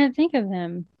believe I didn't think of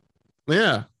him.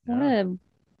 yeah. What a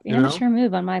amateur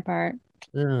move on my part.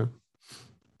 Yeah.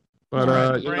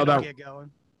 But you know,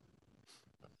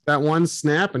 that one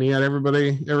snap, and he had everybody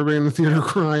in the theater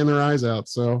crying their eyes out.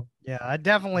 So yeah, I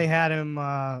definitely had him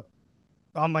on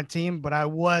my team, but I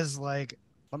was like,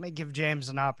 let me give James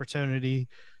an opportunity,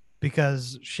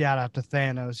 because shout out to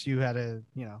Thanos. You had a,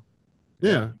 you know.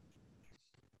 Yeah.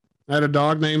 I had a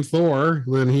dog named Thor,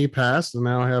 then he passed, and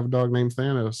now I have a dog named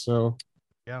Thanos. So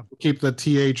yeah, keep the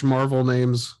TH Marvel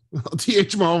names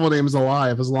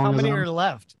alive as long as. How many are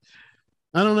left?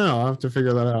 I don't know. I'll have to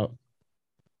figure that out.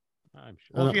 I'm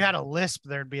sure. Well, if you had a lisp,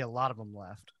 there'd be a lot of them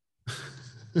left.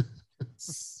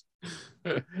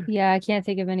 Yeah, I can't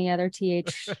think of any other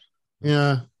TH.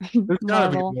 Yeah, there's gotta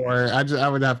be Marvel. more.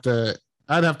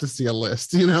 I'd have to see a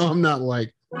list. You know, I'm not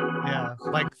like. Yeah,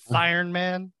 like Iron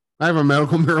Man. I have a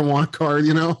medical marijuana card.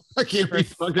 You know, I can't be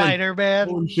fucking Spider-Man.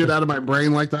 pulling shit out of my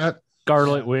brain like that.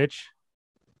 Scarlet Witch.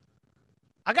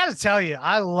 I got to tell you,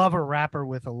 I love a rapper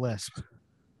with a lisp.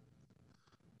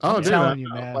 Oh, I'm dude, telling you,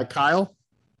 man. Like Kyle,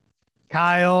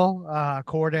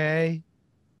 Corday.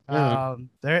 Yeah.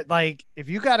 They're like, if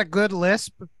you got a good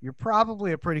lisp, you're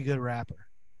probably a pretty good rapper.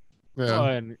 yeah. Oh,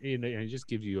 and you know, it just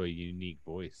gives you a unique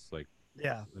voice, like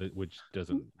Yeah. which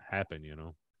doesn't happen, you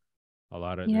know. A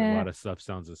lot of stuff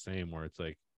sounds the same, where it's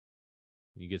like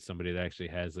you get somebody that actually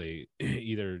has a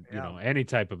either you know, any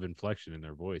type of inflection in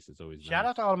their voice. It's always Shout nice.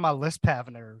 out to all my lisp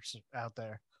havers out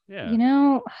there. Yeah. You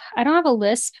know, I don't have a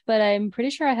lisp, but I'm pretty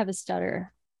sure I have a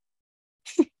stutter.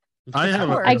 I have.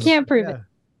 I can't prove it.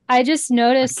 I just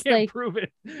noticed, Can't like, prove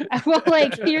it. well,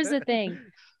 like, here's the thing.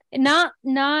 Not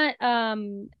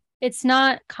it's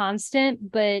not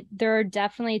constant, but there are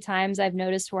definitely times I've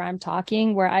noticed where I'm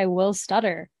talking where I will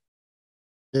stutter.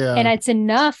 Yeah. And it's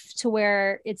enough to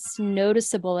where it's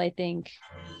noticeable, I think.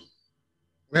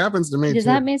 It happens to me. Does too.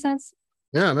 that make sense?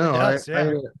 Yeah, no,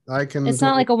 I can. It's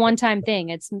not like a one-time thing.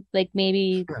 It's like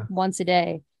maybe once a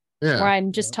day. Yeah. Where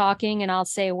I'm just talking and I'll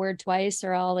say a word twice,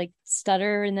 or I'll like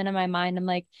stutter, and then in my mind I'm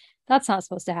like, that's not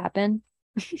supposed to happen.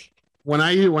 When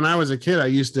I was a kid, I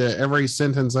used to, every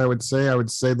sentence I would say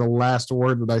the last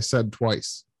word that I said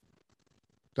twice.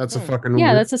 That's a fucking yeah,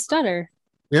 weird. that's a stutter.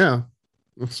 Yeah.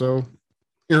 So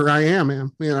here I am,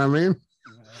 man. You know what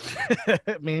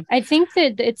I mean? I think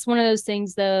that it's one of those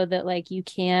things though that like you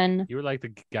can. You were like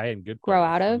the guy in Good grow Place.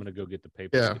 out of. I'm gonna go get the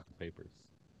papers. Yeah. Get the papers.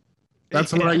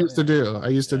 That's what I used to do. I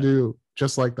used to do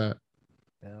just like that.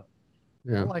 Yeah.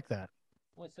 Yeah. I like that.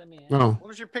 What's that mean? Oh, What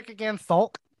was your pick again?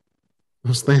 Thulk? it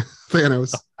was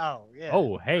Thanos. Oh, yeah.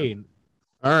 Oh, hey.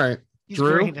 All right. He's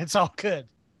Drew? green. It's all good.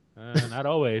 Not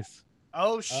always.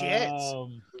 Oh, shit.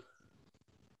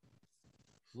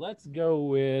 Let's go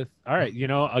with, all right, you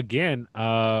know, again,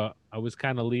 I was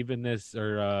kind of leaving this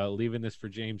for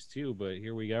James too, but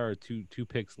here we are, two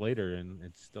picks later, and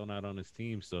it's still not on his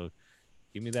team. So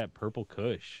give me that purple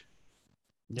Kush.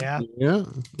 Yeah. Yeah.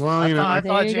 Well, I There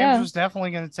thought you James go. was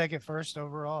definitely going to take it first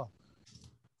overall.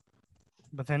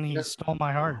 But then he stole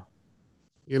my heart.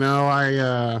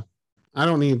 I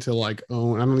don't need to like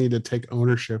own. I don't need to take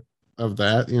ownership of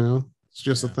that. It's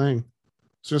just a thing.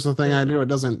 It's just a thing I do. It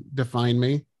doesn't define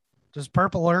me. Does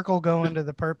Purple Urkel go into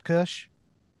the Perp Kush?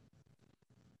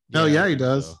 Oh I yeah, he think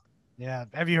does. so. Yeah.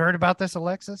 Have you heard about this,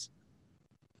 Alexis?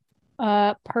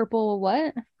 Purple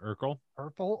what? Urkel.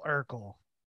 Purple Urkel.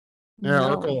 Yeah,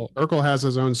 No. Urkel has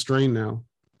his own strain now.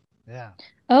 Yeah.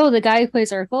 Oh, the guy who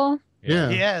plays Urkel? Yeah.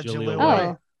 Yeah, Jaleel Jaleel White.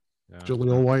 Oh, Yeah.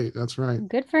 Jaleel White. That's right.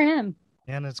 good for him.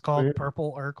 And it's called Yeah.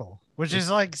 Purple Urkel, which is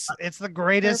like it's the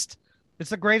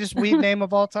greatest weed name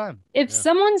of all time. If Yeah.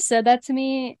 someone said that to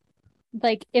me,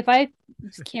 like if I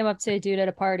just came up to a dude at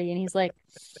a party and he's like,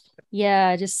 yeah,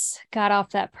 I just got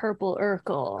off that Purple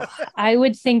Urkel, I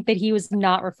would think that he was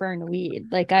not referring to weed.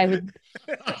 Like I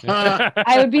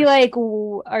would be like,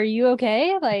 are you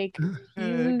okay? Like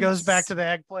It goes back to the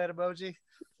eggplant emoji.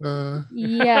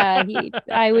 yeah,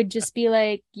 I would just be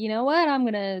like, you know what? I'm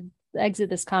gonna exit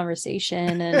this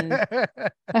conversation and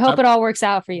I hope it all works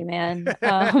out for you, man.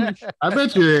 I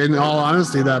bet you, in all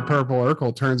honesty, that Purple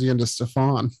Urkel turns you into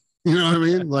Stefan. You know what I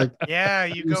mean? Like, Yeah,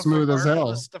 you He's go smooth from as Urkel hell.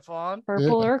 to Stefan.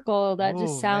 Purple Urkel, that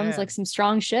just Ooh, sounds man. like some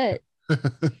strong shit.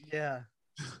 Yeah.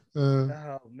 uh,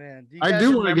 Oh man. Do you I guys do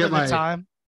wanna remember get the my- time?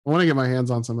 I want to get my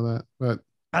hands on some of that, but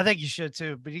I think you should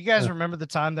too. But you guys Yeah. remember the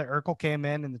time that Urkel came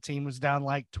in and the team was down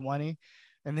like 20,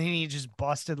 and then he just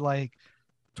busted like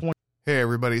Hey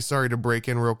everybody, sorry to break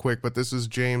in real quick, but this is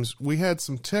James. We had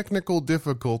some technical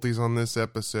difficulties on this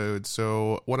episode,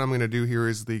 so what I'm going to do here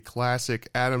is the classic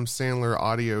Adam Sandler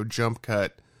audio jump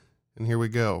cut, and here we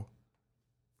go.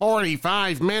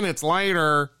 45 minutes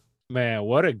later. Man,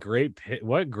 what a great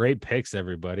what great picks,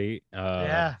 everybody.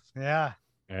 yeah. Yeah.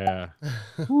 All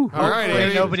right, Hopefully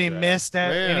Andy. nobody missed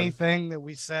Man. anything that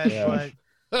we said, Yeah.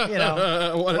 but you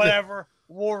know, What a- whatever.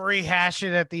 We'll rehash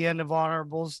it at the end of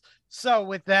honorables. So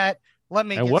with that, let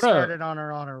me And get what a- started on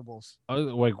our honorables.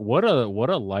 Like what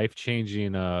a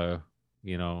life-changing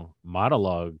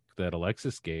monologue that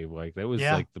Alexis gave. Like that was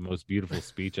Yeah. like the most beautiful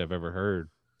speech I've ever heard.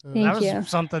 Thank That was you.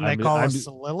 something they I'm- call a I'm-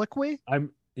 soliloquy.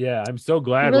 I'm so I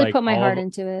glad really like put my all heart of-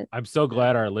 into it. I'm so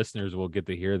glad our listeners will get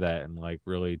to hear that and like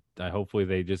really hopefully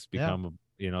they just Yeah. become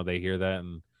they hear that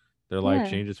and their life Yeah.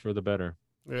 changes for the better.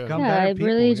 Yeah. Become Yeah, better I people,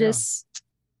 really yeah. just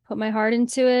put my heart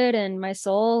into it and my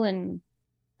soul, and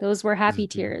those were happy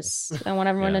beautiful. tears. I want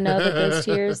everyone Yeah. to know that those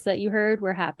tears that you heard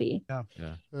were happy. Uh,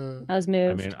 I was I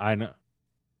moved. mean,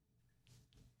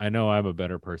 I know I'm a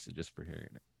better person just for hearing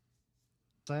it.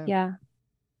 Same. Yeah.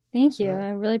 Thank you. Yeah. I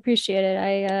really appreciate it.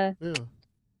 I'm yeah.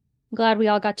 glad we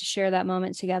all got to share that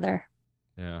moment together.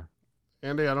 Yeah.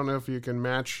 Andy, I don't know if you can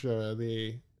match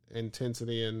the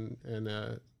intensity and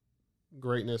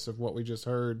greatness of what we just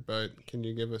heard, but can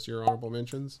you give us your honorable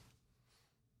mentions?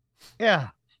 Yeah.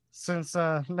 Since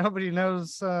nobody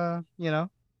knows, let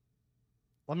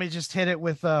me just hit it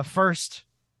with first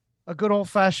a good old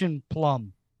fashioned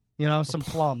plum. Some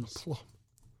plums.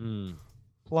 Hmm.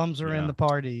 Plums are in Yeah. the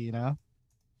party.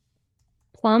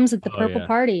 Plums at the Oh, purple yeah.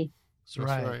 party. That's That's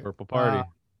right. right. Purple party.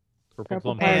 Purple Purple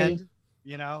plum party. party.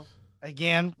 And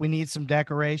again, we need some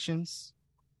decorations.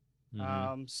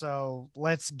 Mhm. So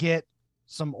let's get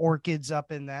some orchids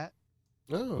up in that.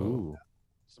 Oh, Ooh.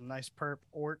 Some nice perp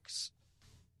orcs.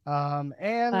 And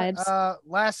Vibes.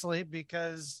 lastly,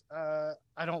 because I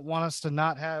don't want us to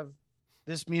not have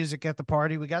this music at the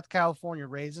party, we got the California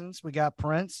Raisins, we got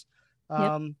Prince.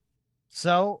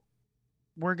 So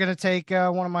we're gonna take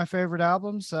one of my favorite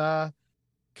albums,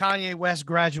 Kanye West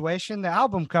Graduation. The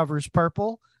album cover is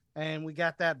purple, and we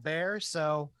got that bear.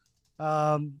 So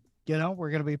we're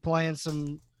gonna be playing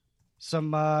some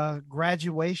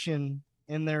Graduation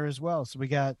in there as well. So we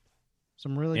got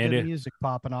some really And good if- music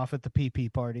popping off at the PP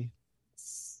party.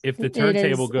 If the It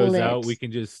turntable is goes lit. out, we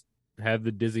can just have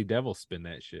the Dizzy Devil spin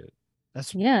that shit.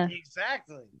 That's Yeah.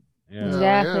 exactly. Yeah.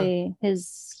 Exactly.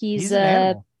 He's an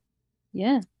animal.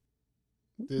 yeah.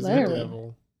 Disney Literally.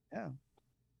 Devil.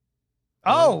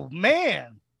 Oh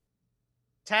man,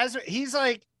 Taz, he's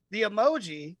like the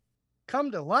emoji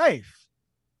come to life.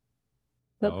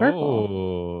 But purple.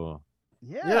 Oh.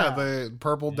 Yeah, the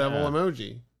purple devil Yeah.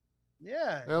 emoji.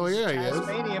 Yeah. Hell he's yeah, he is.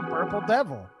 Tasmanian purple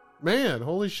devil. Man,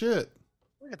 holy shit.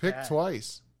 Look at Pick that.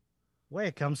 twice. Way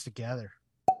it comes together.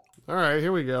 All right,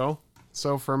 here we go.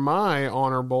 So for my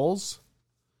honorables,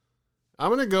 I'm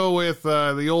going to go with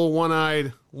the old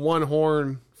one-eyed,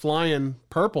 one-horn, flying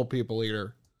purple people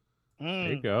eater,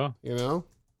 There you go. you know?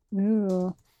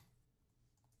 Ooh.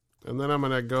 And then I'm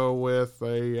going to go with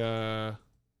a,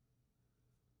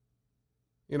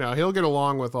 he'll get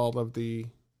along with all of the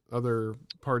other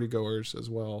party goers as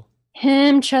well.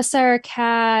 Him, Cheshire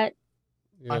Cat,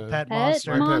 My Yeah. pet Pet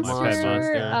monster. Monster, My Pet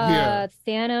Monster. Yeah.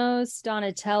 Thanos,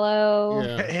 Donatello.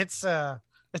 Yeah.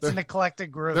 It's an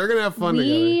eclectic group. They're gonna have fun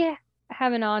together. We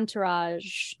have an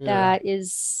entourage Yeah. that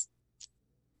is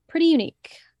pretty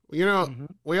unique. You know, Mhm.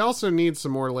 we also need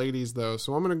some more ladies though.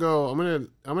 So I'm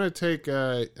gonna take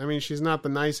I mean, she's not the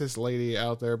nicest lady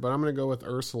out there, but I'm gonna go with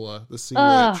Ursula, the sea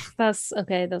Oh, witch. that's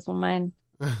okay. That's one of mine.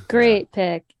 Great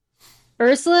pick.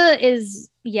 Ursula is,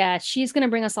 she's gonna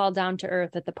bring us all down to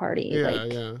earth at the party. Yeah,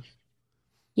 like, yeah.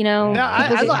 you know, No,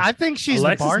 I think she's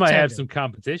Alexis the bartender. might have some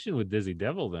competition with Dizzy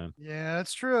Devil then. Yeah,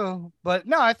 that's true. But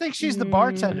no, I think she's the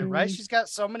bartender, right? Mm. She's got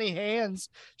so many hands.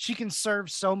 She can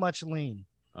serve so much lean.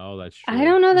 Oh, that's true. I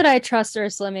don't know that I trust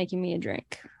Ursula making me a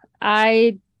drink.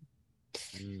 I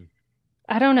Mm.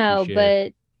 don't know, Touche.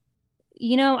 but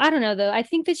I don't know though. I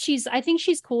think she's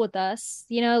cool with us.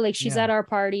 Like she's Yeah. at our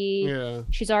party. Yeah.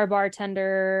 She's our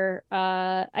bartender.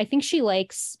 I think she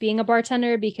likes being a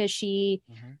bartender because she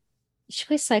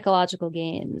plays psychological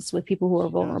games with people who are She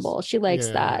does. vulnerable. She likes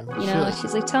Yeah. that.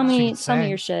 She's like, tell She me can sing.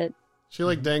 your shit. She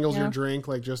like dangles Yeah. your drink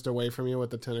like just away from you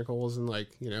with the tentacles and like,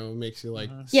 makes you like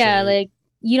Yeah, say- like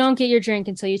you don't get your drink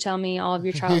until you tell me all of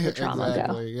your childhood trauma.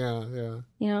 Exactly.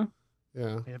 Yeah.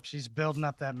 Yep, she's building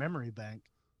up that memory bank.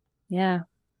 Yeah.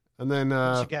 And then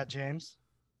What you got, James?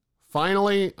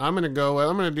 finally, I'm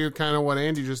gonna do kind of what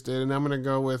Andy just did, and I'm gonna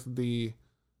go with the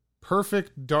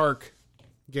Perfect Dark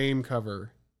game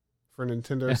cover for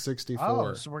Nintendo 64.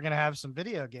 Oh, so we're gonna have some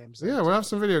video games. Yeah, we'll have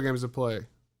some video games to play.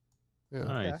 Yeah.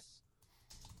 Nice.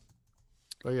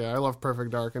 But yeah, I love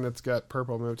Perfect Dark, and it's got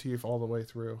purple motif all the way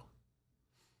through.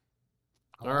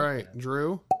 All right,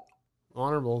 Drew,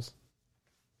 honorables.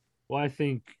 Well, I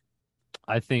think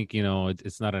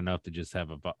it's not enough to just have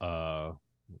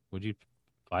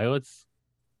violets?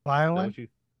 Violin.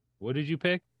 What did you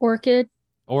pick? Orchid.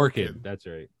 Orchid. That's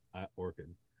right. Orchid.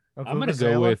 Oh, I'm gonna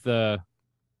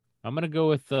go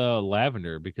with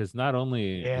lavender because not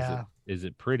only is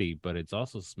it pretty, but it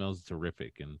also smells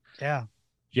terrific and Yeah.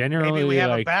 generally Maybe we have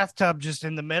a like bathtub just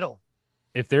in the middle.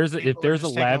 if there's a People are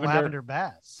just taking lavender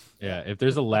baths. yeah, if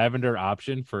there's a lavender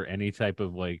option for any type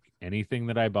of like anything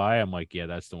that I buy, I'm like, yeah,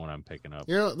 that's the one I'm picking up.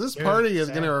 This Dude, party is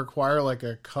same. going to require like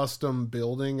a custom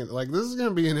building. Like this is going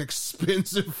to be an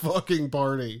expensive fucking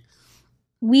party.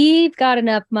 We've got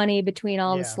enough money between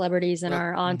all the Yeah. celebrities in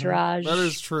our entourage That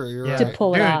is true. You're Yeah. to right.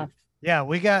 pull it Dude. off. Yeah,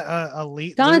 we got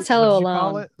elite. Donatello loot, what'd you call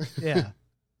alone. it? Yeah,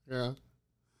 Yeah.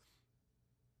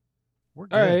 we're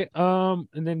good. All right.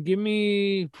 And then give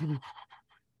me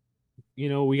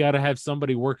we got to have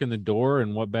somebody working the door,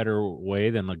 and what better way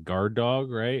than a guard dog,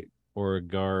 right? Or a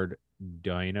guard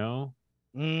dino.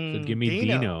 So give me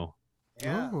Dino.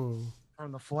 Yeah, Oh.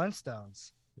 from the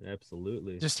Flintstones,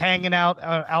 Absolutely. just hanging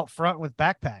out front with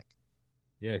backpack.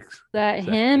 yeah. That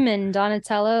Exactly. him and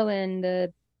Donatello and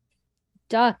the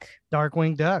duck,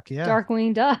 Darkwing Duck. Yeah.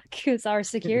 Darkwing Duck, is our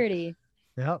security.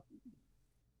 Yep.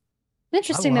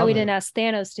 Interesting that love we it. didn't ask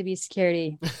Thanos to be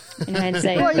security in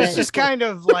hindsight. Well, he's but- just kind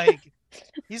of like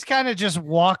he's kind of just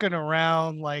walking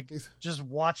around, like just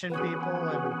watching people.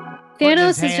 And putting his Thanos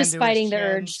is hand just to his fighting the chin.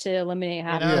 urge to eliminate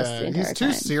half of us the Yeah, entire he's too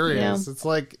time, serious. It's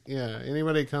like,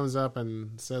 anybody comes up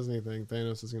and says anything,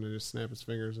 Thanos is going to just snap his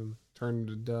fingers and turn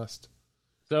into dust.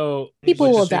 So People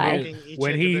He's will just die. stroking each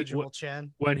When he- individual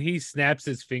chin. when he snaps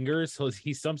his fingers,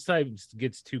 he sometimes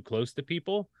gets too close to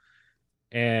people,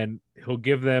 and he'll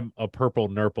give them a purple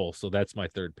nurple. So that's my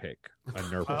third pick, a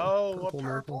nurple. Oh, Purple a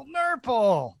purple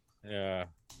nurple. Yeah.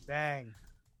 Dang.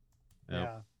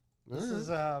 Yep. Yeah.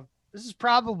 All This is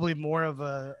probably more of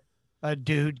a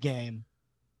dude game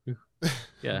Yeah.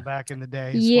 from back in the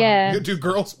day. Yeah. Do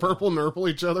girls purple nurple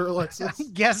each other, Alexis?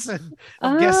 I'm guessing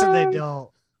they don't.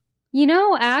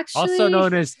 Actually, Also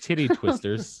known as titty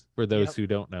twisters, for those Yep. who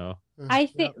don't know. I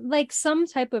think like some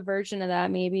type of version of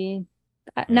that, maybe.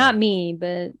 Not me,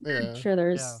 but Yeah. I'm sure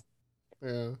there's.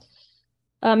 Yeah.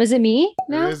 Is it me?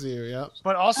 No. It is you, yep.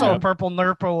 But also, Yeah. a purple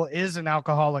nurple is an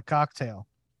alcoholic cocktail.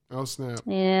 Oh, snap.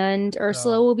 And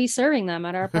Ursula So- will be serving them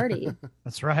at our party.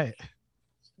 That's right.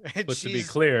 And But to be she's-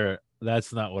 clear,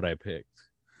 that's not what I picked.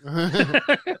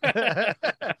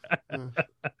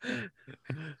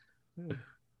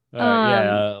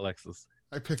 Yeah, Alexis.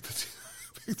 I picked the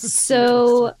two.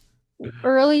 So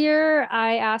earlier,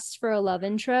 I asked for a love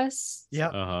interest,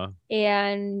 Yep. Uh-huh.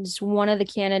 and one of the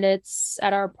candidates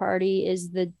at our party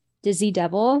is the Dizzy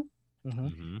Devil,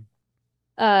 Mhm. hmm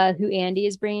who Andy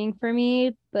is bringing for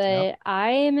me. But Yep. I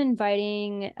am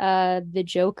inviting the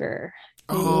Joker.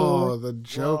 Oh, the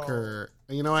Joker.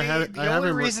 You know, I had the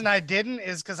only reason I didn't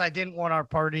is because I didn't want our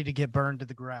party to get burned to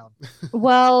the ground.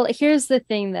 Well, here's the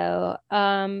thing though.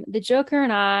 The Joker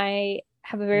and I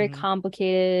have a very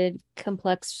complicated,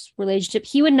 complex relationship.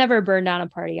 He would never burn down a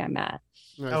party I'm at.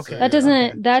 Okay.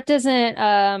 That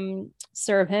doesn't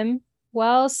serve him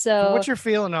well. So what's your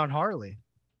feeling on Harley?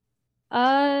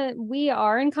 We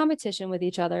are in competition with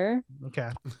each other. Okay.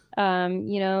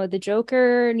 The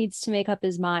Joker needs to make up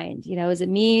his mind. Is it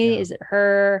me? Is it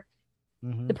her?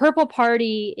 The purple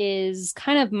party is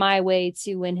kind of my way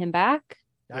to win him back.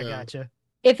 I gotcha.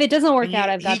 If it doesn't work out,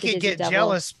 I've got the He Dizzy could get Devil.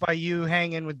 jealous by you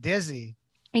hanging with Dizzy.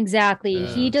 Exactly.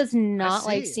 He does not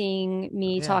like seeing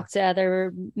me talk to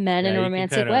other men in a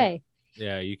romantic way.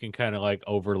 Yeah, you can kind of like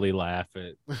overly laugh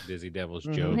at Dizzy Devil's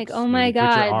jokes. Like, oh my Maybe put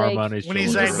your God, arm like, on his when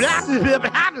he's shoulder.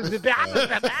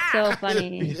 like, so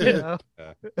funny.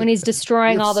 When he's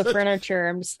destroying all the furniture,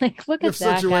 I'm just like, look at that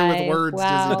such a guy. way with words,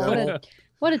 Wow, Dizzy Devil.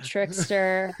 what a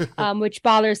trickster. Which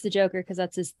bothers the Joker because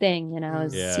that's his thing, Yeah.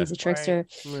 he's a trickster.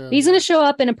 Yeah. He's gonna show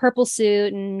up in a purple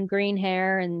suit and green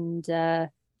hair, and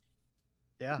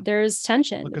there's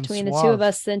tension Looking between the two suave. of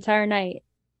us the entire night.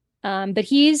 But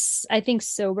he's, I think,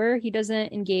 sober. He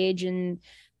doesn't engage in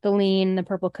the lean, the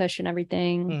purple kush, and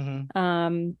everything.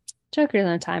 Joker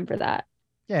doesn't have time for that.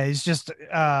 Yeah, he's just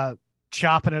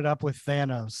chopping it up with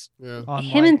Thanos. Yeah.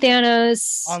 Him and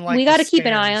Thanos, on, like, we the got to keep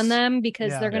an eye stairs. on them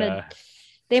because Yeah. they're gonna,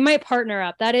 they might partner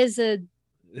up. That is a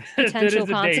potential That is a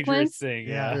consequence. dangerous thing.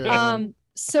 Yeah. Yeah.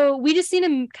 So we just need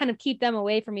to kind of keep them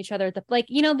away from each other.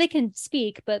 They can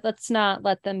speak, but let's not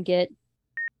let them get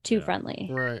too friendly.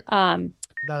 Right.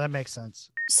 No, that makes sense.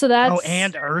 So that's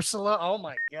and Ursula. Oh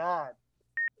my God.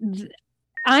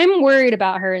 I'm worried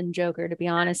about her and Joker, to be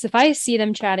honest. If I see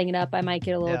them chatting it up, I might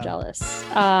get a little jealous.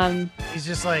 He's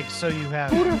just like, so you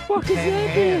have Who the fuck is 10 that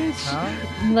hands, bitch?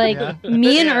 huh? Like Yeah.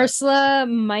 me and Yeah. Ursula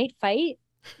might fight.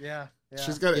 Yeah.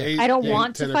 She's got eight. I don't 8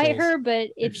 want to fight tentacles. her, but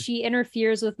if she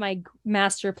interferes with my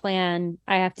master plan,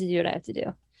 I have to do what I have to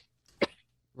do.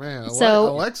 Man, So-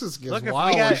 Alexis gets Look, if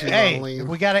wild we when got, she's hey, on lean. if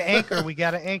we got to anchor, we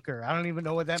got to anchor. I don't even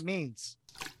know what that means.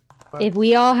 If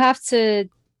we all have to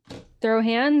throw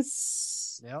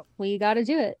hands, Yep. we got to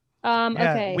do it. Yeah,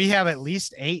 Okay. we have at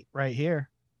least 8 right here.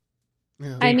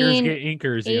 Yeah. I Inkers mean, get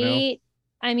inkers, you know. 8.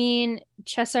 I mean,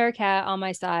 Cheshire Cat on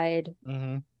my side,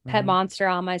 Mm-hmm. Pet Monster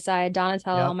on my side,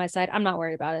 Donatello Yep. on my side. I'm not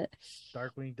worried about it.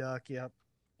 Darkwing Duck. Yep.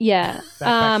 Yeah.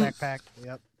 Backpack.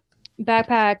 Yep.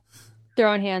 Backpack,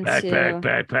 throwing hands too.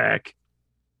 Backpack.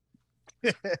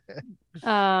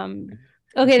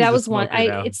 Okay, She's that a was one. smoker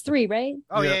now. It's 3, right?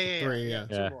 Oh Yeah, yeah. 3, yeah.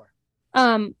 Two Yeah.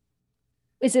 more.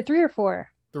 Is it 3 or 4?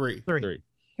 3. 3.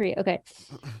 3. Okay.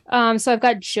 So I've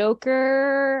got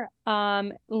Joker.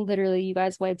 Literally, you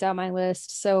guys wiped out my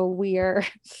list. So we are.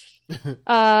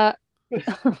 Oh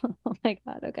my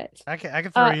God. Okay. I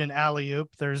can throw you an alley oop.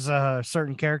 There's a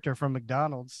certain character from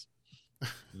McDonald's.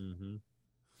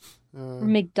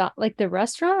 Mm-hmm. Like the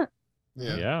restaurant.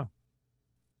 Yeah. Yeah.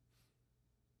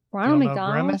 Ronald You don't know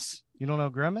McDonald. Grimace? You don't know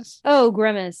Grimace? Oh,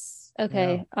 Grimace.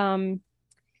 Okay.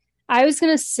 I was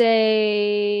gonna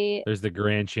say There's the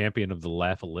grand champion of the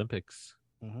Laugh Olympics.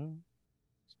 Mm-hmm.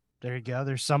 There you go.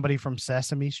 There's somebody from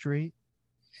Sesame Street.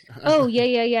 oh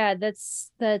yeah.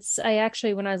 That's I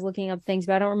actually when I was looking up things,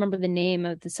 but I don't remember the name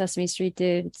of the Sesame Street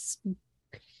dude. It's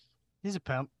He's a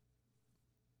pimp.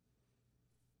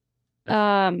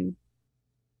 How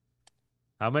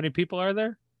many people are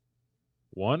there?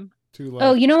 1? 2 left.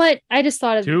 oh, you know what? I just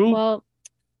thought of 2? well,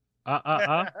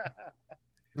 Uh.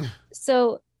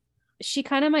 so she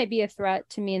kind of might be a threat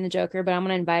to me and the Joker, but I'm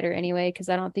gonna invite her anyway because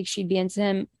I don't think she'd be into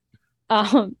him.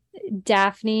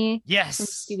 Daphne Yes. from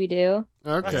Scooby-Doo.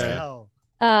 Let's Okay. go.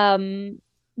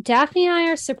 Daphne and I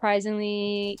are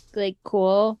surprisingly like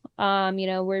cool.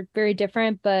 We're very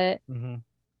different, but Mm-hmm.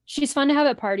 she's fun to have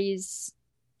at parties.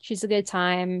 She's a good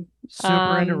time.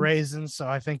 Super into raisins, so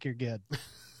I think you're good.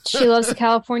 She loves the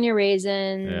California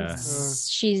raisins. Yeah.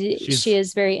 She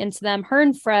is very into them. Her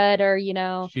and Fred are,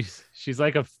 She's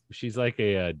like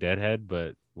a deadhead,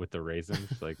 but with the raisins,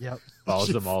 like Yep. follows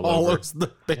She them all over. follows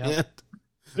the band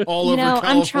all you over know,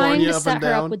 California, I'm trying to up set and her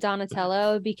down. up with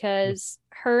Donatello because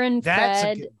her and That's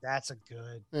Fred, a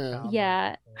good. Yeah. combo.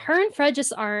 yeah, her and Fred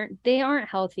just aren't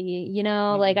healthy, like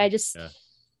Mhm. Yeah.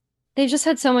 they've just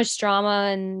had so much drama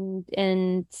and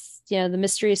the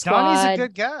Mystery Squad. Donnie's a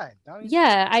good guy.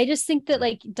 Yeah, I just think that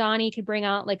like Donnie could bring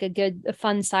out like a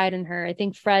fun side in her. I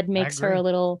think Fred makes her agree. a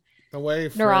little The way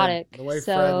Fred, neurotic, the way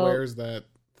Fred so- wears that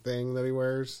thing that he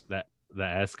wears. The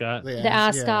ascot. the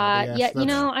ascot. Yeah, that's-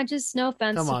 I just no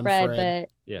offense Come to on, Fred, Fred. but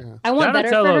Yeah. Yeah. I want better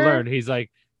for Donatello her. learned. He's like,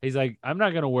 He's like, I'm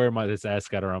not gonna wear this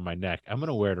ascot around my neck. I'm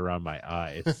gonna wear it around my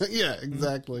eyes. Yeah,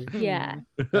 exactly. Yeah.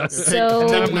 take So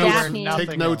notes, Daphne,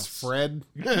 take notes, else. Fred.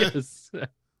 Yes.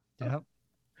 Yep.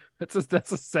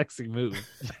 That's a sexy move.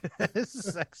 It's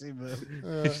a sexy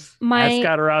move. my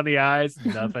Ascot around the eyes,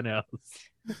 nothing else.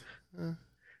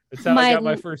 That's how I got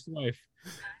my first wife.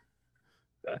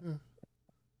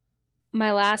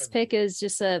 my last pick is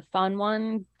just a fun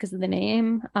one because of the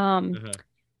name.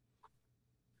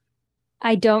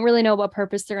 I don't really know what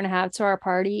purpose they're gonna have to our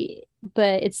party,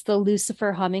 but it's the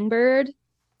Lucifer hummingbird.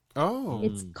 Oh,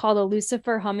 It's called a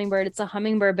Lucifer hummingbird. It's a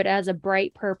hummingbird, but it has a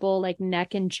bright purple like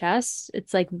neck and chest.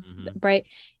 It's like bright.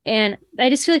 And I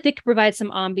just feel like they could provide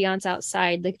some ambiance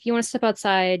outside. Like if you want to step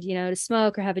outside, to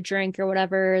smoke or have a drink or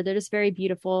whatever, they're just very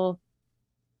beautiful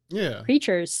yeah.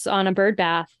 creatures on a bird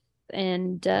bath.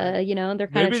 And they're kind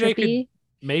of Maybe they trippy.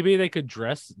 Maybe they could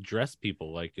dress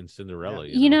people like in Cinderella.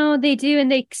 They do,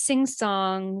 and they sing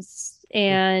songs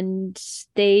and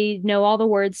they know all the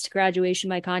words to Graduation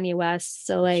by Kanye West.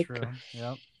 So like, True.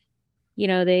 Yep.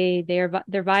 they're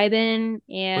vibing,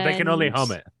 and But they can only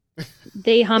hum it.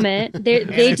 They hum it. And They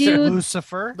it's do.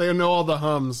 Lucifer. They know all the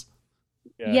hums.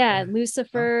 Yeah,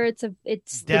 Lucifer. It's the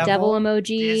Devil, devil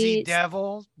emoji. Dizzy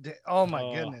devil. Oh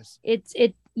my goodness. Is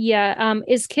Kid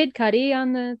Cudi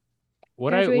on the?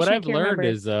 What Graduation, I I've can't learned remember.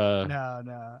 is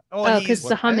No. Oh, 'cause the I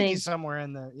think humming. he's somewhere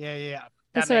in the yeah.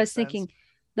 That's That what I makes was thinking. sense.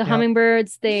 The Yep.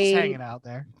 hummingbirds. He's just hanging out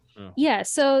there. Yeah.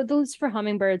 So the Lucifer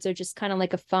hummingbirds are just kind of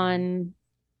like a fun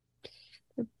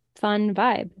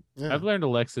vibe. Yeah. I've learned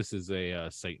Alexis is a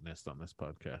Satanist on this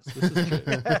podcast. This is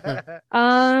good.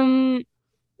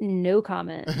 No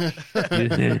comment.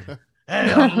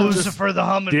 Hey, I'm Lucifer the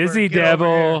hummingbird. Dizzy Get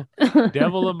over devil,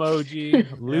 devil emoji,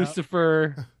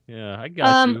 Lucifer. Yeah, I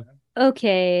got you.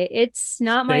 Okay, it's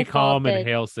not my Stay fault calm and that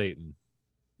hail Satan.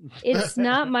 it's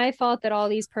not my fault that all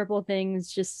these purple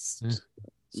things just here.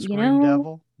 Scream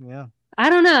devil. Yeah. I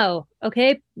don't know.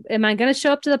 Okay, am I gonna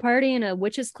show up to the party in a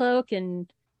witch's cloak and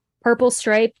purple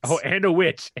stripes? Oh, and a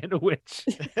witch. I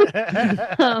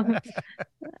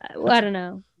don't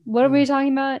know. What are we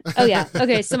talking about? Oh yeah.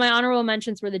 Okay, so my honorable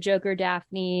mentions were the Joker,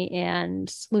 Daphne,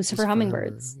 and Lucifer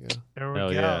hummingbirds. Yeah. There we Hell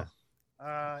go.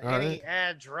 yeah. Any right.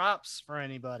 ad drops for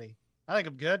anybody? I think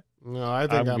I'm good. No, I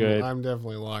think I'm good. I'm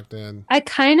definitely locked in. I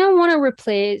kind of want to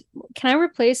replace. Can I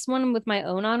replace one with my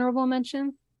own honorable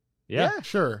mention? Yeah.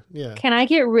 Sure. Yeah. Can I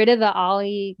get rid of the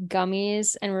Ollie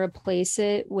gummies and replace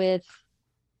it with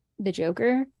the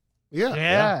Joker? Yeah.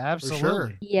 Yeah, for absolutely.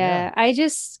 sure. Yeah, I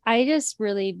just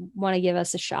really want to give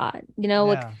us a shot. Like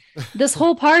Yeah. this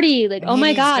whole party, like, And oh he my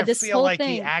needs God, to this feel whole like he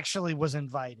thing. actually was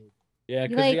invited. Yeah,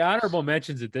 because Like- the honorable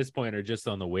mentions at this point are just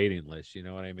on the waiting list. You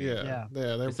know what I mean? Yeah. Yeah.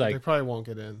 They It's like- they probably won't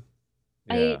get in.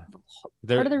 Yeah.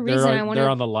 They're, part of the they're reason on, I wanna- they're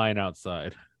on the line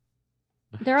outside.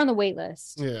 They're on the wait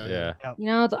list. Yeah.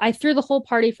 Yeah. I threw the whole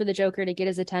party for the Joker to get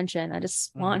his attention. I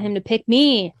just want Mhm. him to pick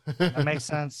me. That makes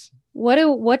sense.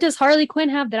 What does Harley Quinn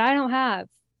have that I don't have?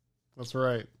 That's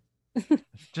right.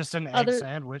 Just an egg Other-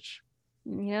 sandwich.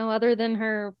 Other than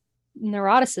her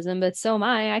neuroticism, but so am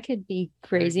I. I could be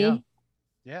There you crazy. go.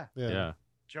 Yeah. Yeah. Yeah.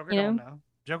 Joker You don't know? know.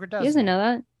 Joker does. He doesn't know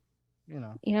that.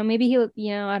 Maybe he'll.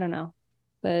 I don't know.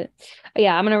 But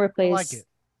yeah, I'm gonna I replace. like it.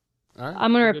 All right.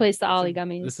 I'm gonna It's a good- replace the it's a- Ollie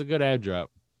gummies. This is a good ad drop.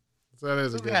 So that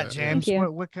is a Look good at that, idea. James.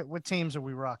 Thank you. What teams are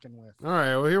we rocking with? All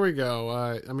right, well, here we go.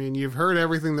 I mean, you've heard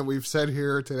everything that we've said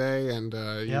here today, and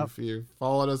Yep. you've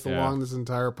followed us Yeah. along this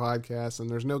entire podcast, and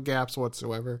there's no gaps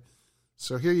whatsoever.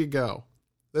 So here you go.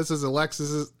 This is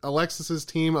Alexis's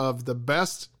team of the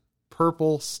best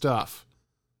purple stuff.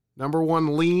 Number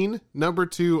 1, Lean. Number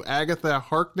 2, Agatha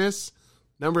Harkness.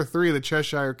 Number 3, the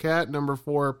Cheshire Cat. Number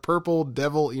 4, Purple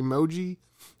Devil Emoji.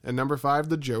 And number 5,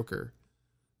 the Joker.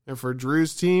 And for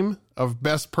Drew's team of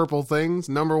best purple things,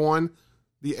 number 1,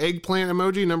 the eggplant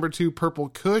emoji. Number 2, Purple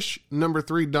Kush. Number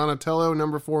 3, Donatello.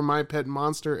 Number 4, My Pet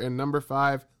Monster. And number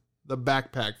 5, the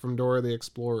backpack from Dora the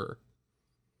Explorer.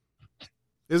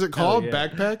 Is it called yeah.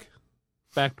 Backpack?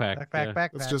 Backpack. yeah.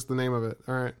 Back. That's just the name of it.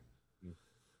 All right.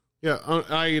 Yeah,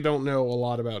 I don't know a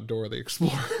lot about Dora the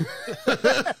Explorer.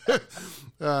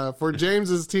 For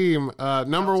James's team,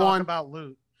 number Don't talk 1. about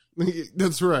loot.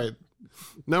 That's right.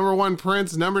 Number 1,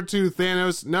 Prince. Number 2,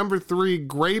 Thanos. Number 3,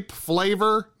 Grape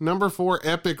Flavor. Number 4,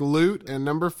 Epic Loot. And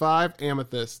number 5,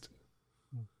 Amethyst.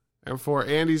 And for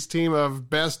Andy's team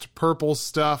of best purple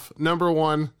stuff, number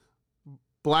 1,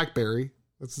 Blackberry.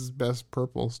 That's his best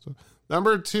purple stuff.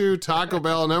 Number 2, Taco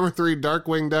Bell. Number 3,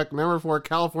 Darkwing Duck. Number 4,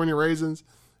 California Raisins.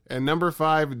 And number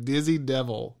 5, Dizzy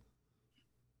Devil.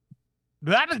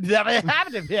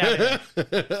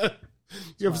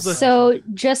 You have So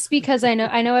just because I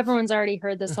know everyone's already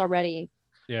heard this already.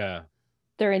 Yeah.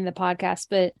 during the podcast,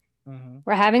 but Mhm.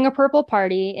 we're having a purple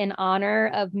party in honor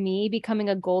of me becoming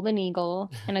a golden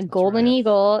eagle. And a golden right.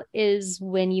 eagle is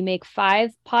when you make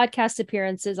 5 podcast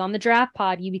appearances on the draft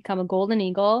pod, you become a golden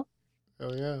eagle.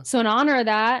 Oh yeah. So in honor of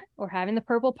that, we're having the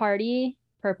purple party,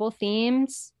 purple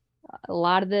themes. A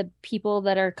lot of the people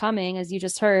that are coming, as you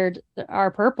just heard, are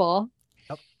purple.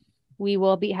 Yep. We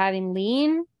will be having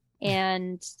lean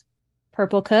and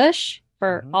purple kush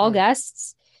for Mhm. all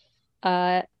guests,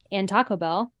 and Taco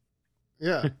Bell.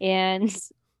 Yeah. And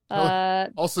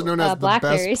Also known as the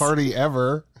blackberries. best party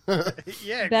ever.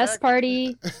 Yeah, Best exactly.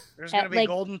 party, There's gonna at, be like-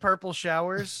 golden purple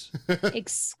showers.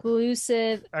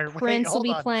 exclusive. Or, wait, Prince will hold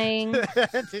be on. playing.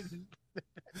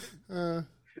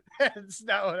 That's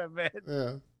not what I meant.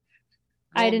 Yeah.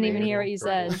 I didn't Golden even hear eagle,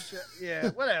 what you purple said. Yeah,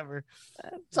 whatever.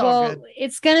 It's all Well, good.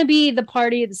 it's gonna be the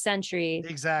party of the century.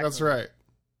 Exactly. That's right.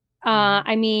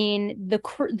 I mean,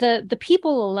 the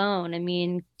people alone. I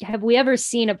mean, have we ever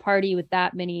seen a party with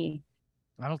that many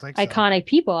I don't think so. iconic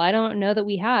people? I don't know that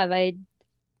we have.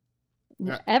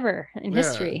 Yeah. Ever in Yeah.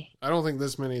 history. I don't think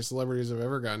this many celebrities have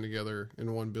ever gotten together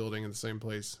in one building in the same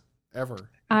place ever.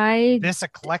 This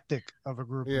eclectic of a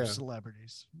group Yeah. of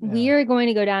celebrities. We Yeah. are going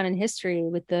to go down in history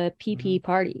with the PP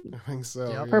party, I think so.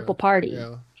 Yep. yeah. purple party.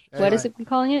 Yeah. What is it we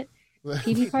calling it?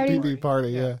 PB party? PB party,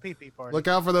 yeah. PP party. Look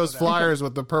out for those Whatever. flyers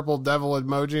with the purple devil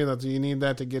emoji. That's you need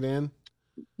that to get in.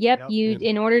 Yep, Yep. you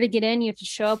in order to get in, you have to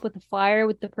show up with a flyer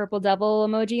with the purple devil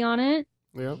emoji on it,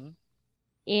 Yep.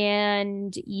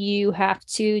 and you have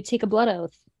to take a blood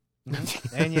oath.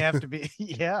 And you have to be,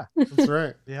 yeah. That's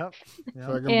right. Yep. Fucking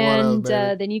blood And oath,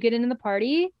 baby. then you get into the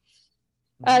party.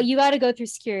 Mm-hmm. You got to go through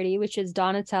security, which is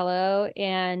Donatello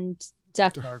and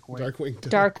Darkwing. Darkwing.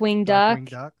 Darkwing Duck, Darkwing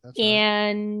Duck. That's right.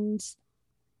 and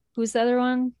who's the other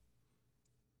one?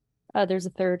 There's a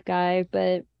third guy,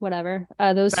 but whatever.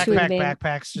 Those two are the main.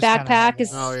 Backpack's just kinda Backpack hanging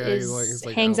is, out. Oh, yeah, he's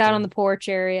like hangs out out there. on the porch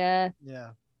area.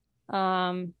 Yeah.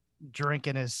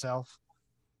 Drinking himself.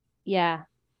 Yeah,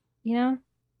 you know.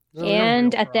 Oh, yeah.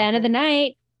 And Real at the end of the problem.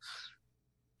 night,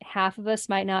 half of us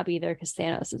might not be there because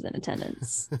Thanos is in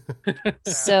attendance.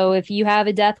 So if you have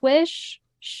a death wish,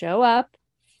 show up.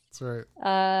 That's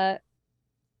right.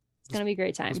 It's gonna be a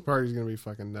great time. This party's gonna be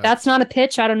fucking nuts. That's not a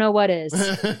pitch. I don't know what is.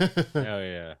 Oh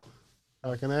yeah.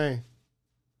 Fucking A.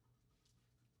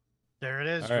 There it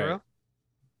is, All Drew. right.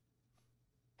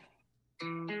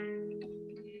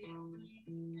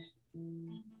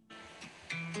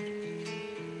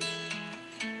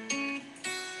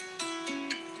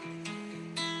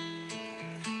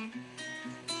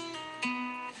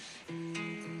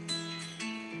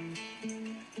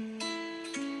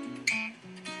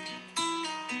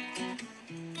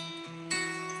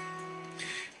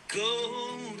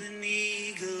 Golden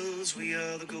Eagles, we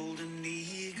are the Golden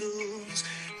Eagles.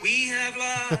 We have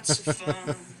lots of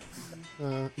fun.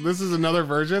 This is another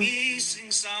version. We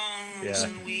sing songs Yeah.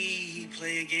 and we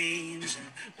play games.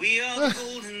 And we are the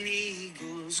Golden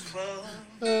Eagles Club.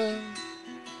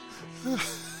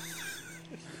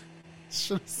 It's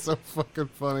just so fucking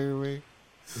funny to me.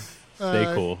 Stay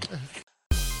cool.